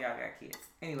because we know y'all got kids.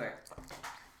 Anyway.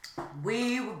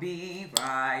 We will be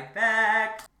right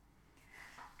back.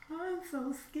 I'm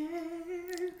so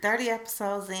scared. 30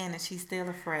 episodes in and she's still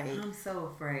afraid. I'm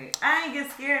so afraid. I ain't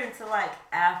get scared until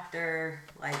after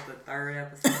the third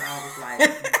episode. I was like,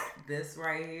 this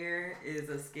right here is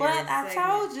a scary But I segment.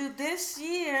 told you this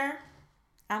year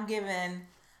I'm giving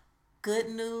good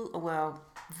news,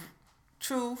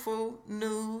 truthful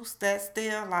news that's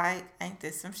still like, ain't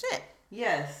this some shit?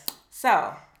 Yes.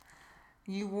 So,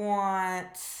 you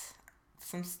want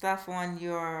some stuff on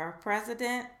your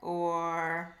president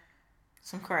or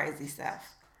some crazy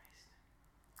stuff?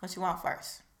 What you want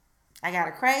first? I got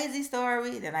a crazy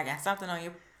story, then I got something on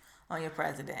your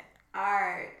president. All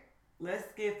right.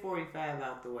 Let's get 45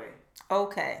 out the way.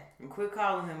 Okay. And quit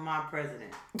calling him my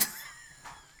president. Because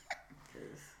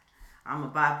I'm a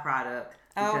byproduct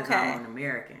because I'm an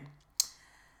American.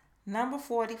 Number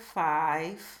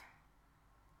 45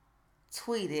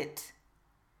 tweeted,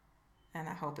 and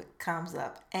I hope it comes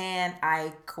up, and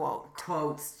I quote.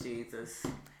 Quotes, Jesus.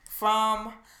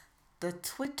 From the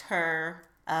Twitter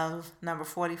of number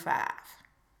 45.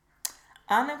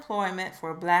 Unemployment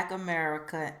for Black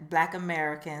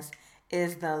Americans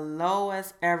is the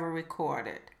lowest ever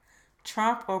recorded.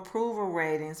 Trump approval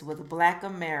ratings with Black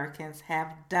Americans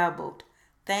have doubled.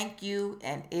 Thank you,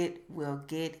 and it will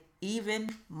get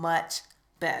even much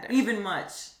better. Even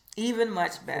much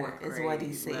better is what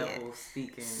he said.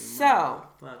 So,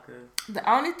 the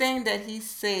only thing that he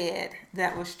said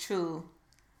that was true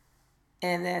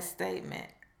in that statement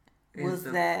was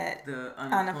that the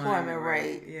unemployment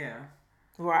rate. Yeah.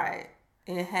 Right.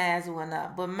 It has went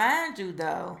up. But mind you,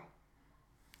 though,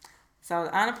 so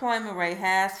the unemployment rate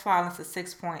has fallen to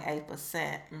 6.8%.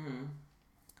 Mm-hmm.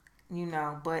 You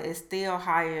know, but it's still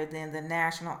higher than the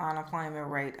national unemployment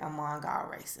rate among all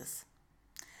races.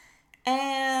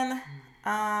 And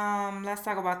let's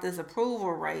talk about this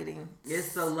approval rating.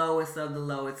 It's the lowest of the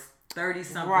low. It's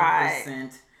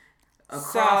 30-something%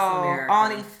 across America.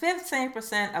 Only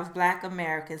 15% of Black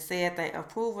Americans said they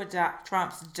approve of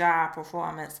Trump's job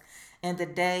performance in the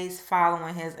days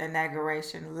following his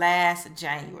inauguration last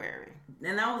January.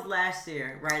 And that was last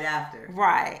year, right after.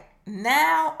 Right.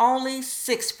 Now, only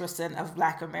 6% of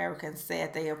Black Americans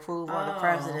said they approve of the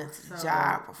president's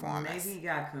job performance. Maybe he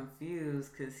got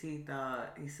confused because he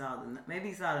thought he saw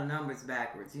the numbers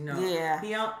backwards. You know, yeah.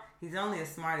 He's only as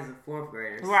smart as a fourth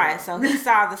grader. Right. So he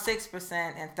saw the 6%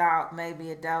 and thought maybe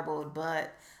it doubled.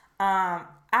 But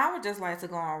I would just like to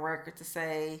go on record to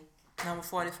say, number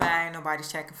 45, ain't nobody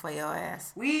checking for your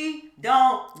ass. We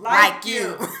don't like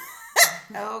you.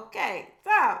 Okay.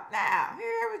 So now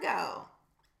here we go.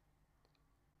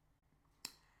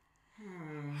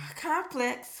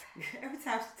 Complex. Every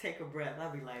time she take a breath,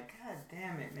 I'll be like, God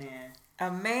damn it, man. A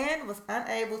man was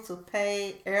unable to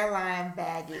pay airline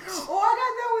baggage. Oh, I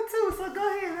got that one too, so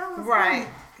go ahead. That was right.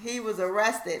 funny. He was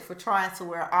arrested for trying to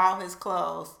wear all his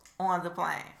clothes on the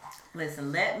plane.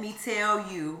 Listen, let me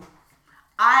tell you,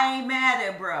 I ain't mad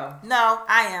at bro. No,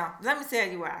 I am. Let me tell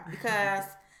you why. Because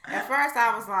at first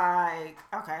I was like,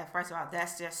 okay, first of all,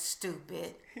 that's just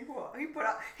stupid. He put all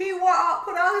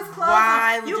his clothes.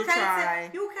 Why on. would you try?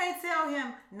 You can't tell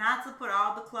him not to put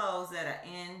all the clothes that are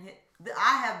in.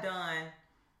 I have done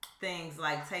things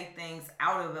like take things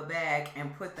out of a bag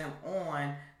and put them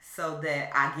on so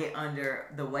that I get under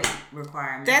the weight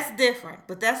requirement. That's different,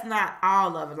 but that's not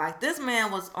all of it. Like, this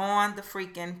man was on the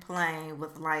freaking plane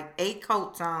with like 8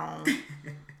 coats on,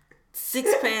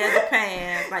 6 pairs of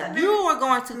pants. Like, you were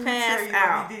going to pass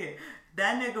out. What he did.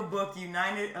 That nigga booked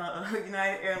United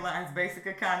Airlines basic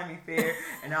economy fare,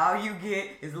 and all you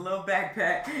get is a little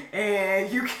backpack,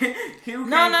 and you can.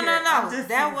 No.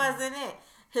 That wasn't it.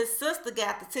 His sister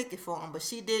got the ticket for him, but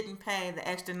she didn't pay the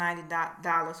extra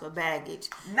 $90 for baggage.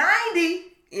 90.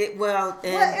 What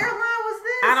airline was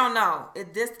this? I don't know.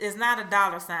 This is not a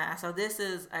dollar sign, so this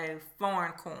is a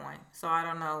foreign coin. So I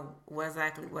don't know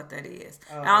exactly what that is.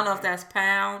 I don't know if that's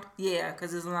pound. Yeah,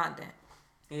 because it's London.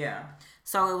 Yeah.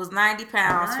 So it was 90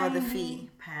 pounds for the fee.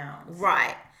 Pounds.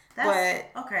 Right. That's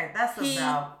okay. That's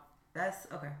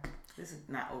okay. This is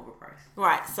not overpriced.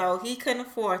 Right. So he couldn't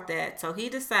afford that. So he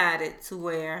decided to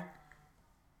wear.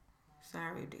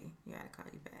 Sorry, D. You gotta call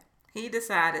you back. He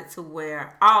decided to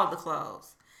wear all the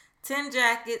clothes. 10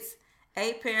 jackets,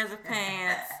 8 pairs of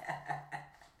pants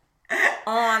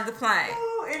on the plane.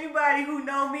 Ooh, anybody who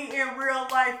know me in real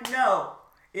life know.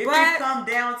 If it come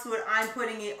down to it, I'm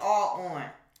putting it all on.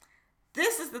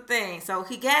 This is the thing. So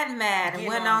he got mad and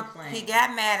went on. He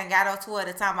got mad and got on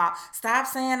Twitter talking about, stop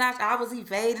saying I was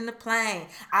evading the plane.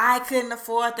 I couldn't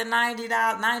afford the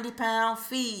 £90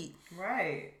 fee.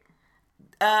 Right.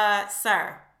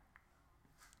 Sir.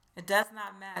 It does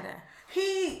not matter.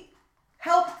 He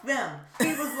helped them.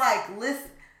 He was like,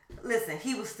 listen.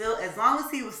 He was still, as long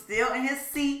as he was still in his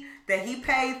seat that he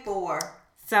paid for.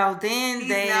 So then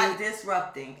he's not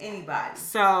disrupting anybody.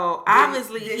 So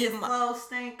obviously did his clothes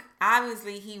stink?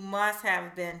 Obviously he must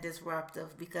have been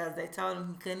disruptive because they told him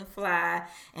he couldn't fly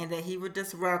and that he was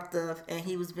disruptive and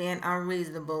he was being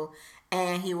unreasonable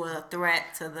and he was a threat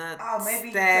to the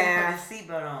maybe staff. He couldn't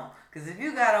put his seatbelt on. Because if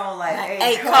you got on like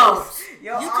 8 coats,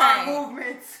 your arm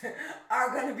movements are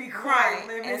going to be quite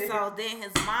limited. And so then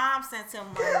his mom sent him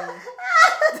money.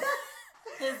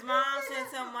 His mom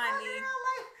sent him money.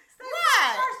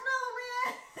 What?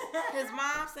 His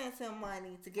mom sent him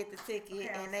money to get the ticket,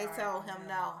 and they told him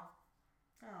no.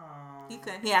 Oh. He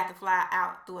couldn't. He had to fly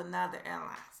out through another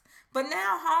airlines. But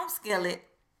now Home Skillet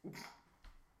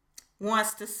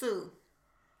wants to sue.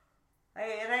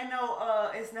 Hey, it ain't no.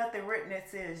 It's nothing written that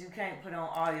says you can't put on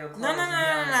all your clothes. No.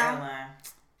 Airline.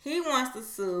 He wants to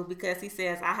sue because he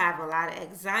says I have a lot of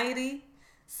anxiety,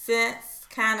 since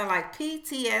kind of like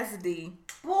PTSD.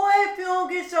 Boy, if you don't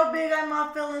get your big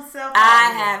my feeling self,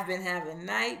 I have been having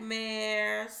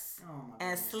nightmares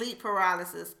and sleep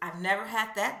paralysis. I've never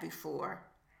had that before.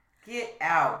 Get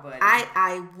out, buddy.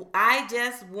 I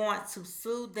just want to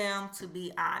sue them to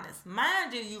be honest.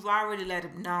 Mind you, you've already let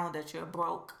them know that you're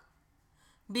broke.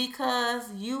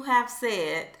 Because you have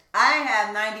said I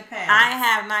have 90 pounds. I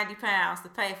have 90 pounds to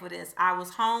pay for this. I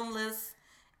was homeless,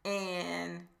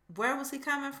 and where was he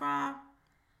coming from?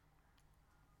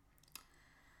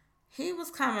 He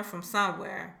was coming from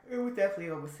somewhere. It was definitely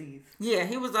overseas. Yeah,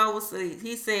 he was overseas.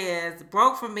 He says,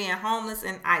 broke from being homeless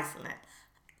in Iceland.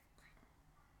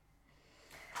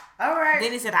 All right.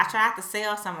 Then he said, I tried to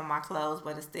sell some of my clothes,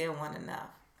 but it still wasn't enough.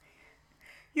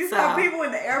 You saw people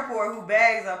in the airport whose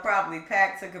bags are probably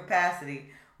packed to capacity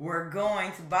were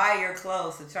going to buy your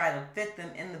clothes to try to fit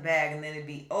them in the bag, and then it'd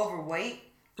be overweight.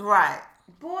 Right.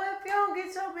 Boy, if you don't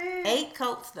get your bag. 8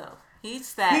 coats though. He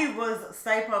was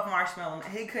Stay Puft Marshmallow.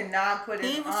 He could not put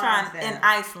his arms down. In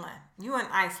Iceland. You in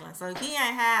Iceland, so he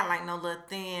ain't had like no little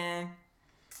thin.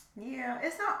 Yeah,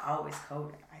 it's not always cold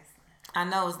in Iceland. I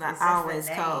know it's not always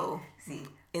cold. See,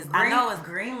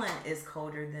 Greenland is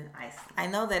colder than Iceland. I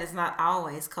know that it's not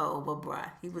always cold, but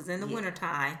bruh, he was in the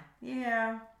wintertime.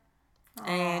 Yeah.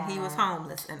 And he was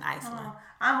homeless in Iceland.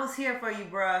 I was here for you,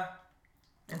 bruh.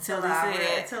 Until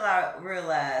I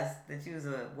realized that you was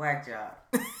a whack job.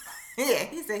 Yeah,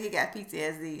 he said he got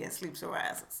PTSD and sleep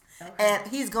paralysis. Okay. And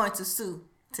he's going to sue,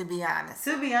 to be honest.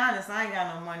 To be honest, I ain't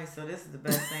got no money, so this is the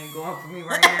best thing going for me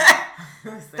right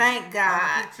now. Thank God.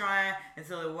 I'm gonna keep trying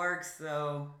until it works,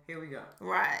 so here we go.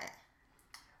 Right.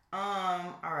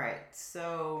 All right.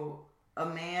 So a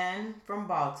man from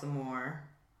Baltimore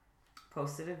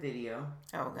posted a video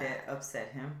that upset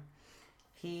him.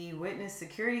 He witnessed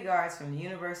security guards from the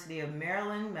University of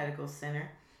Maryland Medical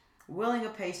Center wheeling a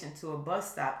patient to a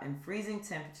bus stop in freezing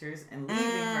temperatures and leaving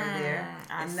her there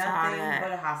in nothing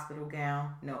but a hospital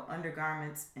gown, no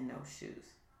undergarments, and no shoes.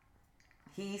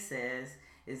 He says,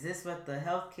 is this what the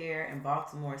healthcare in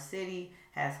Baltimore City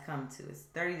has come to? It's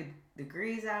 30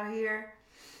 degrees out here.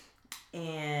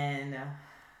 And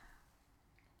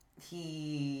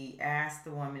he asked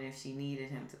the woman if she needed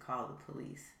him to call the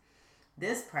police.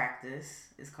 This practice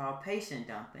is called patient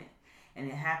dumping, and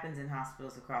it happens in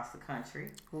hospitals across the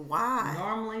country. Why?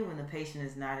 Normally when the patient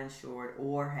is not insured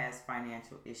or has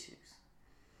financial issues.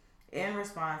 In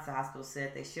response, the hospital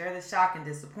said they share the shock and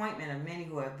disappointment of many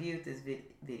who have viewed this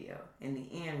video. In the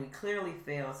end, we clearly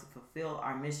failed to fulfill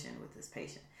our mission with this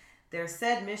patient. Their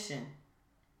said mission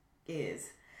is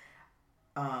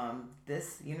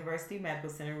this University Medical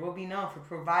Center will be known for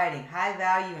providing high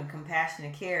value and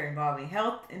compassionate care involving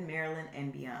health in Maryland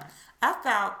and beyond. I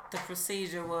thought the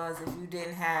procedure was if you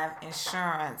didn't have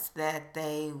insurance that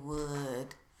they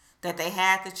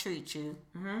had to treat you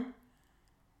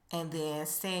and then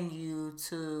send you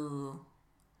to...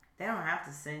 They don't have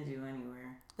to send you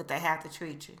anywhere. But they have to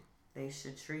treat you. They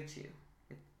should treat you.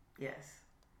 Yes.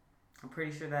 I'm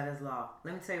pretty sure that is law.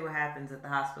 Let me tell you what happens at the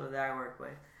hospital that I work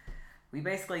with. We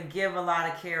basically give a lot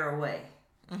of care away.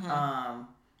 Mm-hmm.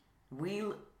 We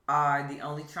are the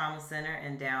only trauma center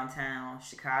in downtown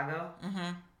Chicago.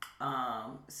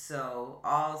 Mm-hmm. So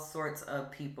all sorts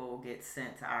of people get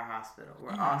sent to our hospital.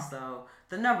 We're also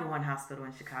the number 1 hospital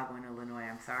in Chicago and Illinois.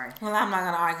 I'm sorry. Well, I'm not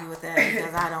going to argue with that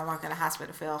because I don't work in a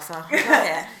hospital field. So go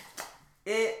ahead.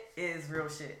 It is real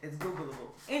shit. It's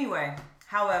Googleable. Anyway,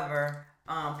 however...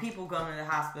 people go to the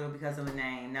hospital because of a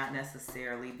name, not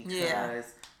necessarily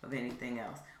because of anything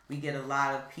else. We get a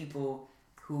lot of people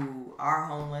who are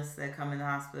homeless that come in the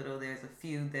hospital. There's a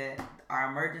few that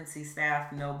our emergency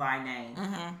staff know by name.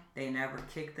 Mm-hmm. They never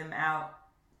kick them out.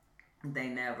 They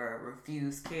never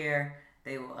refuse care.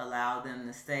 They will allow them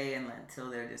to stay until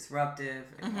they're disruptive.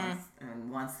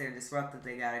 And once they're disruptive,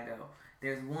 they gotta go.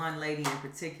 There's one lady in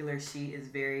particular. She is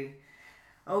very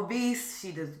obese.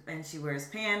 She wears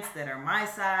pants that are my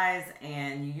size,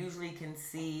 and you usually can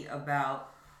see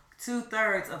about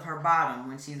 2/3 of her bottom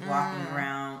when she's walking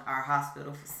around our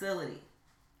hospital facility.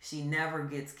 She never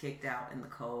gets kicked out in the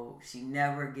cold. She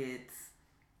never gets,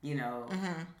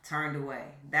 turned away.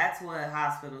 That's what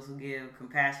hospitals who give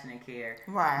compassionate care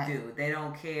do. They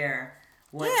don't care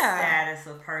what status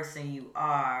of person you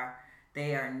are.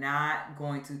 They are not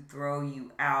going to throw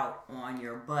you out on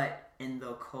your butt in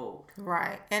the cold.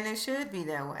 Right. And it should be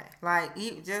that way. Like,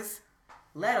 you just...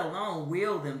 Let alone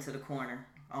wheel them to the corner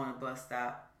on a bus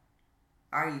stop.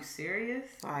 Are you serious?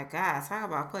 My God, talk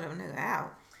about put a nigga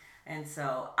out. And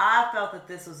so, I felt that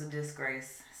this was a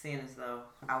disgrace, seeing as though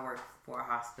I work for a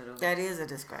hospital. That is a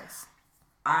disgrace.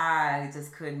 I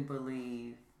just couldn't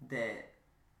believe that,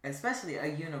 especially a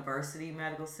university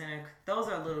medical center, those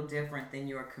are a little different than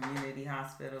your community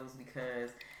hospitals because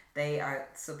they are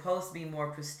supposed to be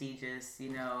more prestigious,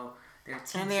 they're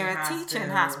a teaching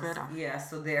hospital. Yeah,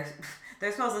 so they're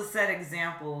supposed to set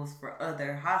examples for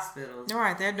other hospitals.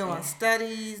 Right, they're doing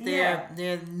studies.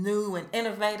 They're new and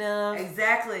innovative.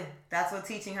 Exactly, that's what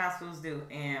teaching hospitals do.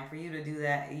 And for you to do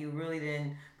that, you really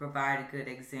didn't provide a good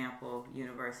example.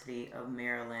 University of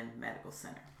Maryland Medical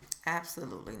Center.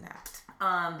 Absolutely not.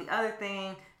 The other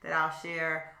thing that I'll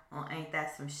share on Ain't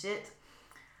That Some Shit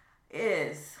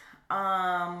is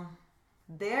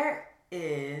there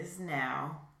is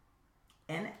now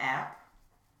an app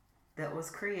that was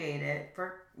created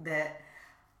that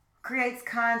creates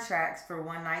contracts for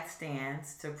one night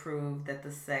stands to prove that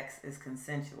the sex is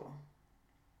consensual.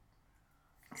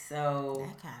 So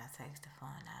that kind of takes the fun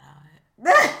out of it.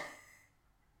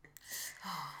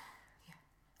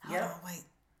 Hold on, wait.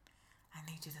 I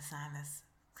need you to sign this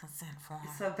consent form.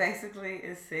 So basically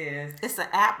it says... It's an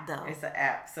app, though. It's an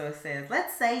app. So it says,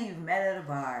 let's say you've met at a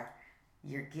bar.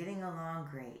 You're getting along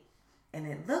great. And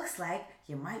it looks like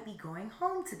you might be going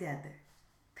home together.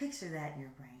 Picture that in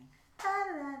your brain.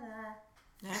 Da-da-da-da.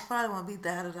 Yeah, it probably won't be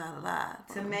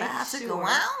da-da-da-da-da. To make sure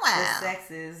the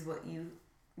sex is what you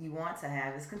want to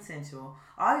have is consensual,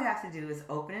 all you have to do is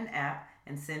open an app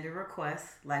and send a request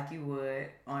like you would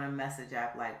on a message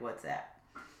app like WhatsApp.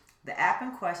 The app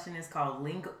in question is called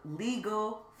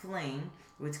Legal Fling,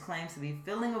 which claims to be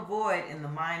filling a void in the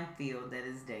minefield that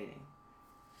is dating.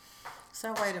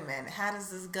 So wait a minute. How does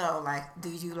this go? Like, do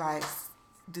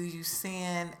you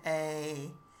send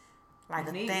a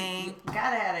thing? You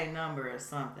gotta have a number or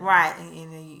something. Right.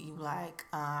 And then you like,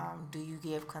 do you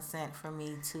give consent for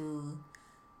me to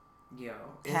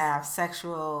have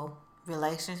sexual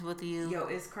relations with you? Yo,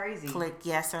 it's crazy. Click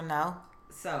yes or no.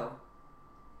 So,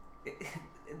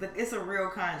 it's a real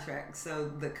contract. So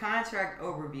the contract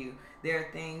overview, there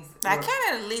are things like,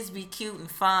 can it at least be cute and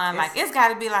fun? Like, it's got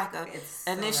to be like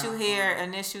an issue here,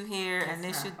 an issue here, an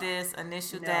issue this, an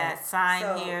issue that,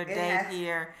 sign here, date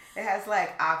here. It has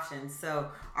like options.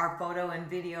 So are photo and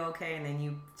video okay? And then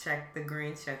you check the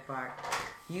green check bar.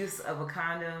 Use of a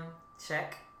condom,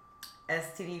 check.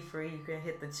 STD free, you can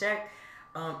hit the check.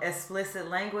 Explicit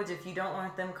language, if you don't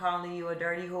want them calling you a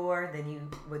dirty whore, then you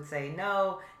would say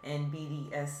no. And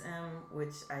BDSM,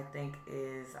 which I think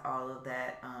is all of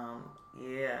that,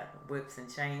 whips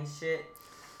and chains shit.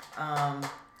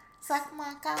 Suck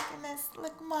my cock and then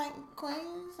slick my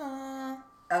queens on.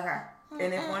 Okay.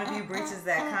 And if one of you breaches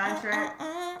that contract,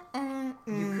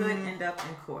 you could end up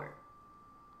in court.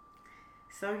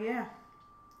 So yeah,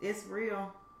 it's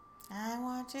real. I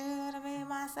want you to be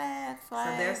my sex slave.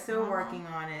 So they're still working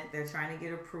on it. They're trying to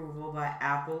get approval by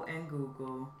Apple and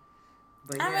Google.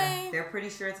 But they're pretty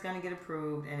sure it's going to get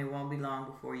approved, and it won't be long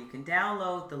before you can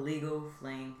download the Legal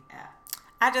Fling app.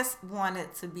 I just want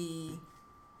it to be,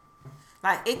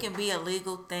 like, it can be a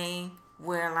legal thing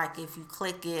where, like, if you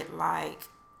click it, like,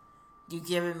 you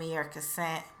giving me your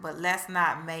consent, but let's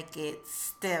not make it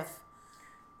stiff.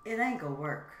 It ain't going to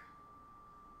work.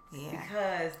 Yeah.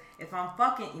 Because if I'm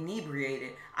fucking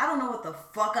inebriated, I don't know what the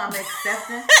fuck I'm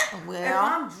accepting. Well, if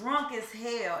I'm drunk as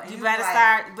hell, and you better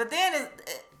start. But then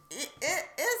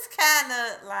it's kind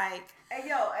of like, hey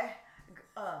yo,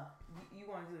 you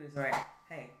want to do this, right?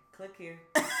 Hey, click here,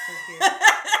 click here,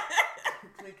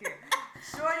 click here.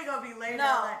 Shorty gonna be laid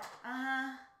out like,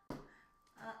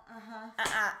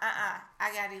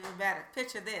 I got even better.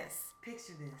 Picture this.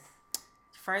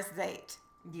 First date.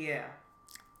 Yeah.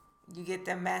 You get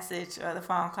the message or the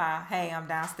phone call, hey, I'm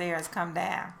downstairs, come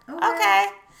down. Okay.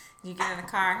 You get in the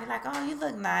car, you're like, oh, you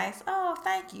look nice. Oh,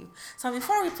 thank you. So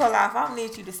before we pull off, I'll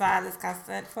need you to sign this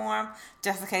consent form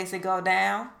just in case it go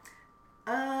down.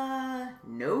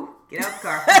 No. Get out the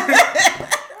car.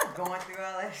 Going through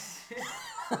all that shit.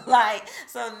 Like,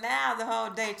 so now the whole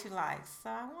date you like, so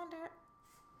I wonder.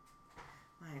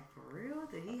 Like, for real?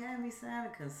 Did he have me sign a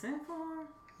consent form?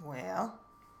 Well,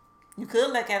 you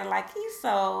could look at it like he's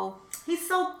so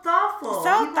thoughtful.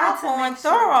 So thoughtful and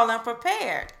thorough and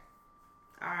prepared.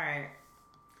 Alright.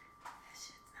 That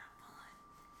shit's not fun.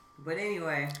 But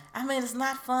anyway. I mean, it's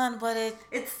not fun, but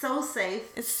it's so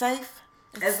safe. It's safe.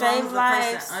 As long as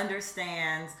the person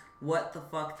understands what the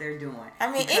fuck they're doing.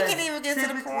 I mean, it can even get to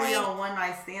the point. Typically on one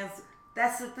night stands,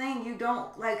 that's the thing. You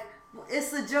don't, like,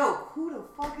 it's a joke. Who the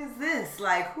fuck is this?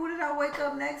 Like, who did I wake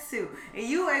up next to? And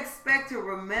you expect to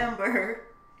remember.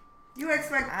 You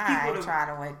expect people to try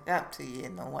to wake up to you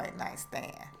in the one night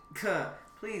stand.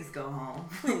 Please go home.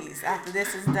 Please, after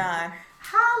this is done,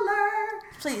 holler.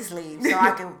 Please leave so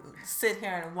I can sit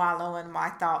here and wallow in my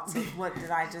thoughts of what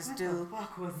did I just do? What the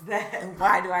fuck was that? And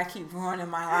why do I keep ruining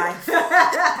my life? But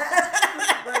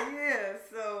yeah,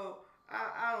 so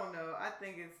I don't know. I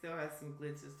think it still has some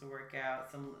glitches to work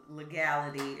out, some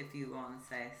legality, if you want to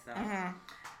say so.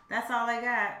 That's all I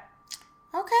got.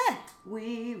 Okay.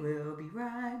 We will be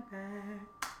right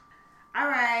back. All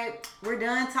right. We're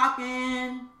done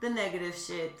talking the negative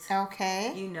shit.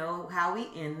 Okay. You know how we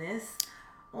end this.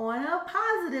 On a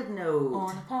positive note.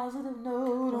 On a positive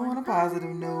note. On a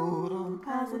positive note. On a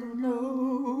positive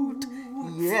note.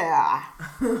 Yeah.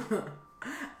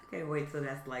 I can't wait till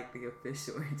that's like the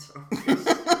official intro.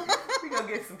 We're going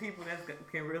to get some people that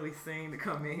can really sing to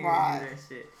come in here and do that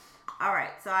shit. All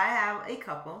right. So I have a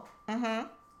couple.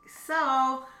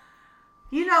 So,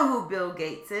 you know who Bill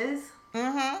Gates is.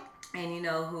 And you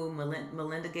know who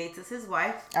Melinda Gates is, his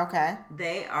wife. Okay.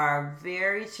 They are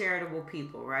very charitable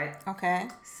people, right? Okay.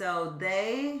 So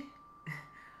they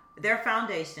their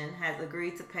foundation has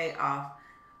agreed to pay off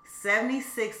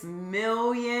 $76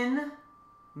 million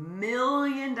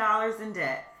in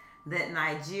debt that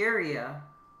Nigeria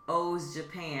owes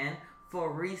Japan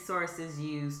for resources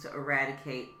used to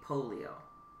eradicate polio.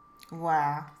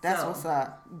 Wow, that's what's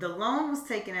up. The loan was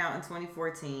taken out in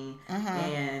 2014,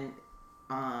 and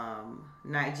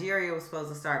Nigeria was supposed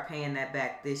to start paying that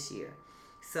back this year.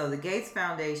 So the Gates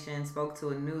Foundation spoke to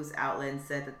a news outlet and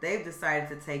said that they've decided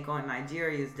to take on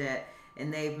Nigeria's debt,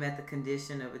 and they've met the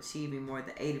condition of achieving more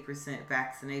than 80%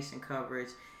 vaccination coverage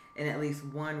in at least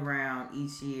one round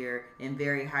each year in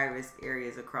very high-risk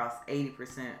areas across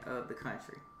 80% of the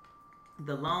country.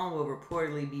 The loan will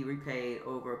reportedly be repaid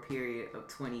over a period of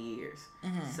 20 years.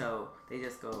 So they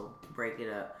just go break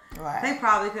it up. Right. They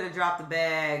probably could have dropped the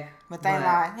bag, but they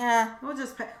like, yeah, we'll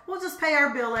just pay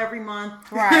our bill every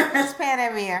month. Right. Just pay it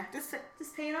every year. Just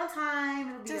pay it on time.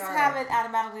 It'll be just all have right. it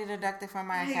automatically deducted from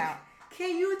my account.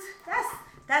 Can you?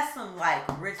 That's some like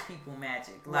rich people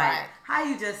magic. Like Right. how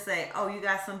you just say, oh, you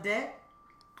got some debt?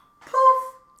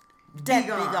 Poof. Debt be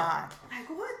gone. Like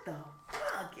what the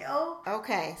fuck, yo?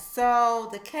 Okay, so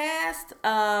the cast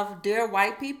of Dear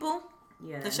White People,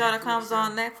 the show that comes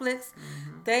on Netflix,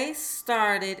 they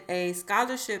started a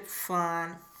scholarship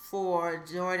fund for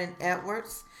Jordan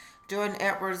Edwards. Jordan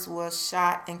Edwards was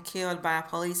shot and killed by a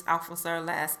police officer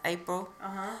last April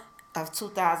of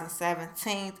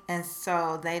 2017, and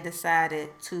so they decided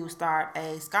to start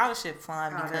a scholarship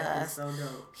fund because so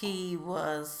dope. he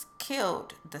was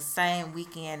killed the same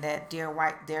weekend that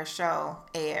their show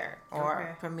aired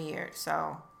or premiered.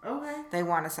 So they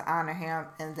wanted to honor him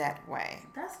in that way.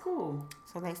 That's cool.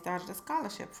 So they started a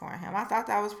scholarship for him. I thought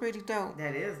that was pretty dope.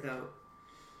 That is dope.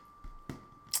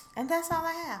 And that's all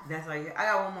I have. That's all you. I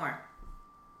got one more.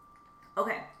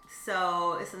 Okay,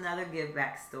 so it's another give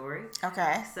back story.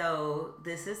 Okay. So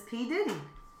this is P. Diddy.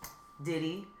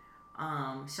 Diddy,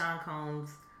 Sean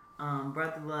Combs,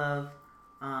 Brother Love,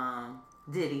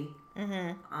 Diddy.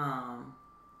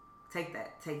 Take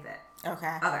that.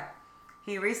 Okay.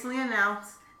 He recently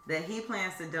announced that he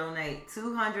plans to donate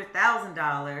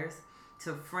 $200,000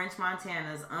 to French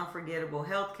Montana's Unforgettable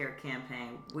Healthcare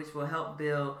Campaign, which will help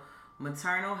build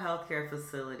maternal healthcare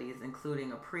facilities,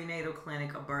 including a prenatal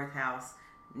clinic, a birth house,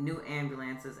 new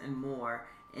ambulances, and more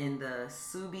in the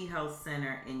Subi Health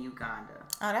Center in Uganda.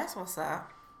 Oh, that's what's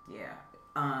up. Yeah.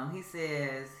 He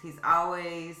says he's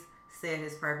always said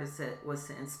his purpose was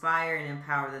to inspire and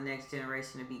empower the next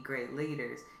generation to be great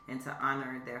leaders and to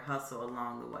honor their hustle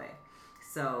along the way.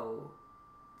 So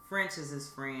French is his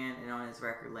friend and on his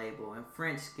record label, and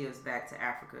French gives back to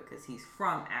Africa because he's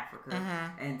from Africa,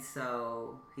 and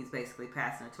so he's basically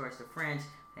passing the torch to French,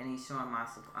 and he's showing my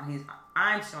support.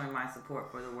 I'm showing my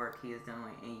support for the work he is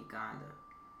doing in Uganda.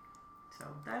 So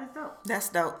that is dope. That's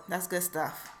dope. That's good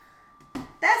stuff.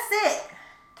 That's it.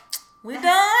 We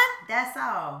done? That's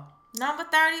all. Number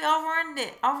 30 over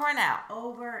and out.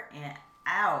 Over and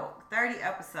out. 30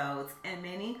 episodes and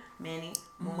many, many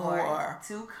more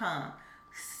to come.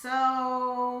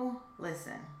 So,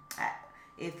 listen,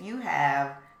 if you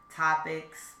have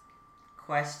topics,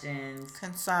 questions,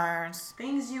 concerns,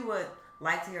 things you would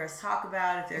like to hear us talk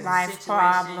about, if there's life a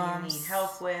situation problems you need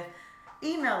help with,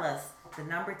 email us the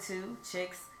number 2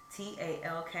 chicks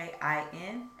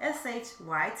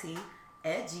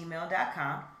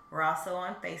TALKINSHYT@gmail.com. We're also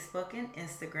on Facebook and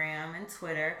Instagram and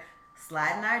Twitter.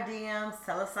 Slide in our DMs,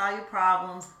 tell us all your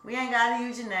problems. We ain't gotta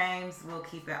use your names. We'll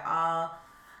keep it all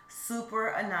super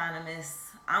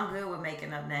anonymous. I'm good with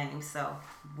making up names, so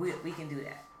we can do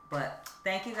that. But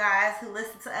thank you guys who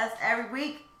listen to us every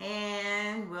week,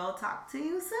 and we'll talk to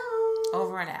you soon.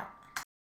 Over and out.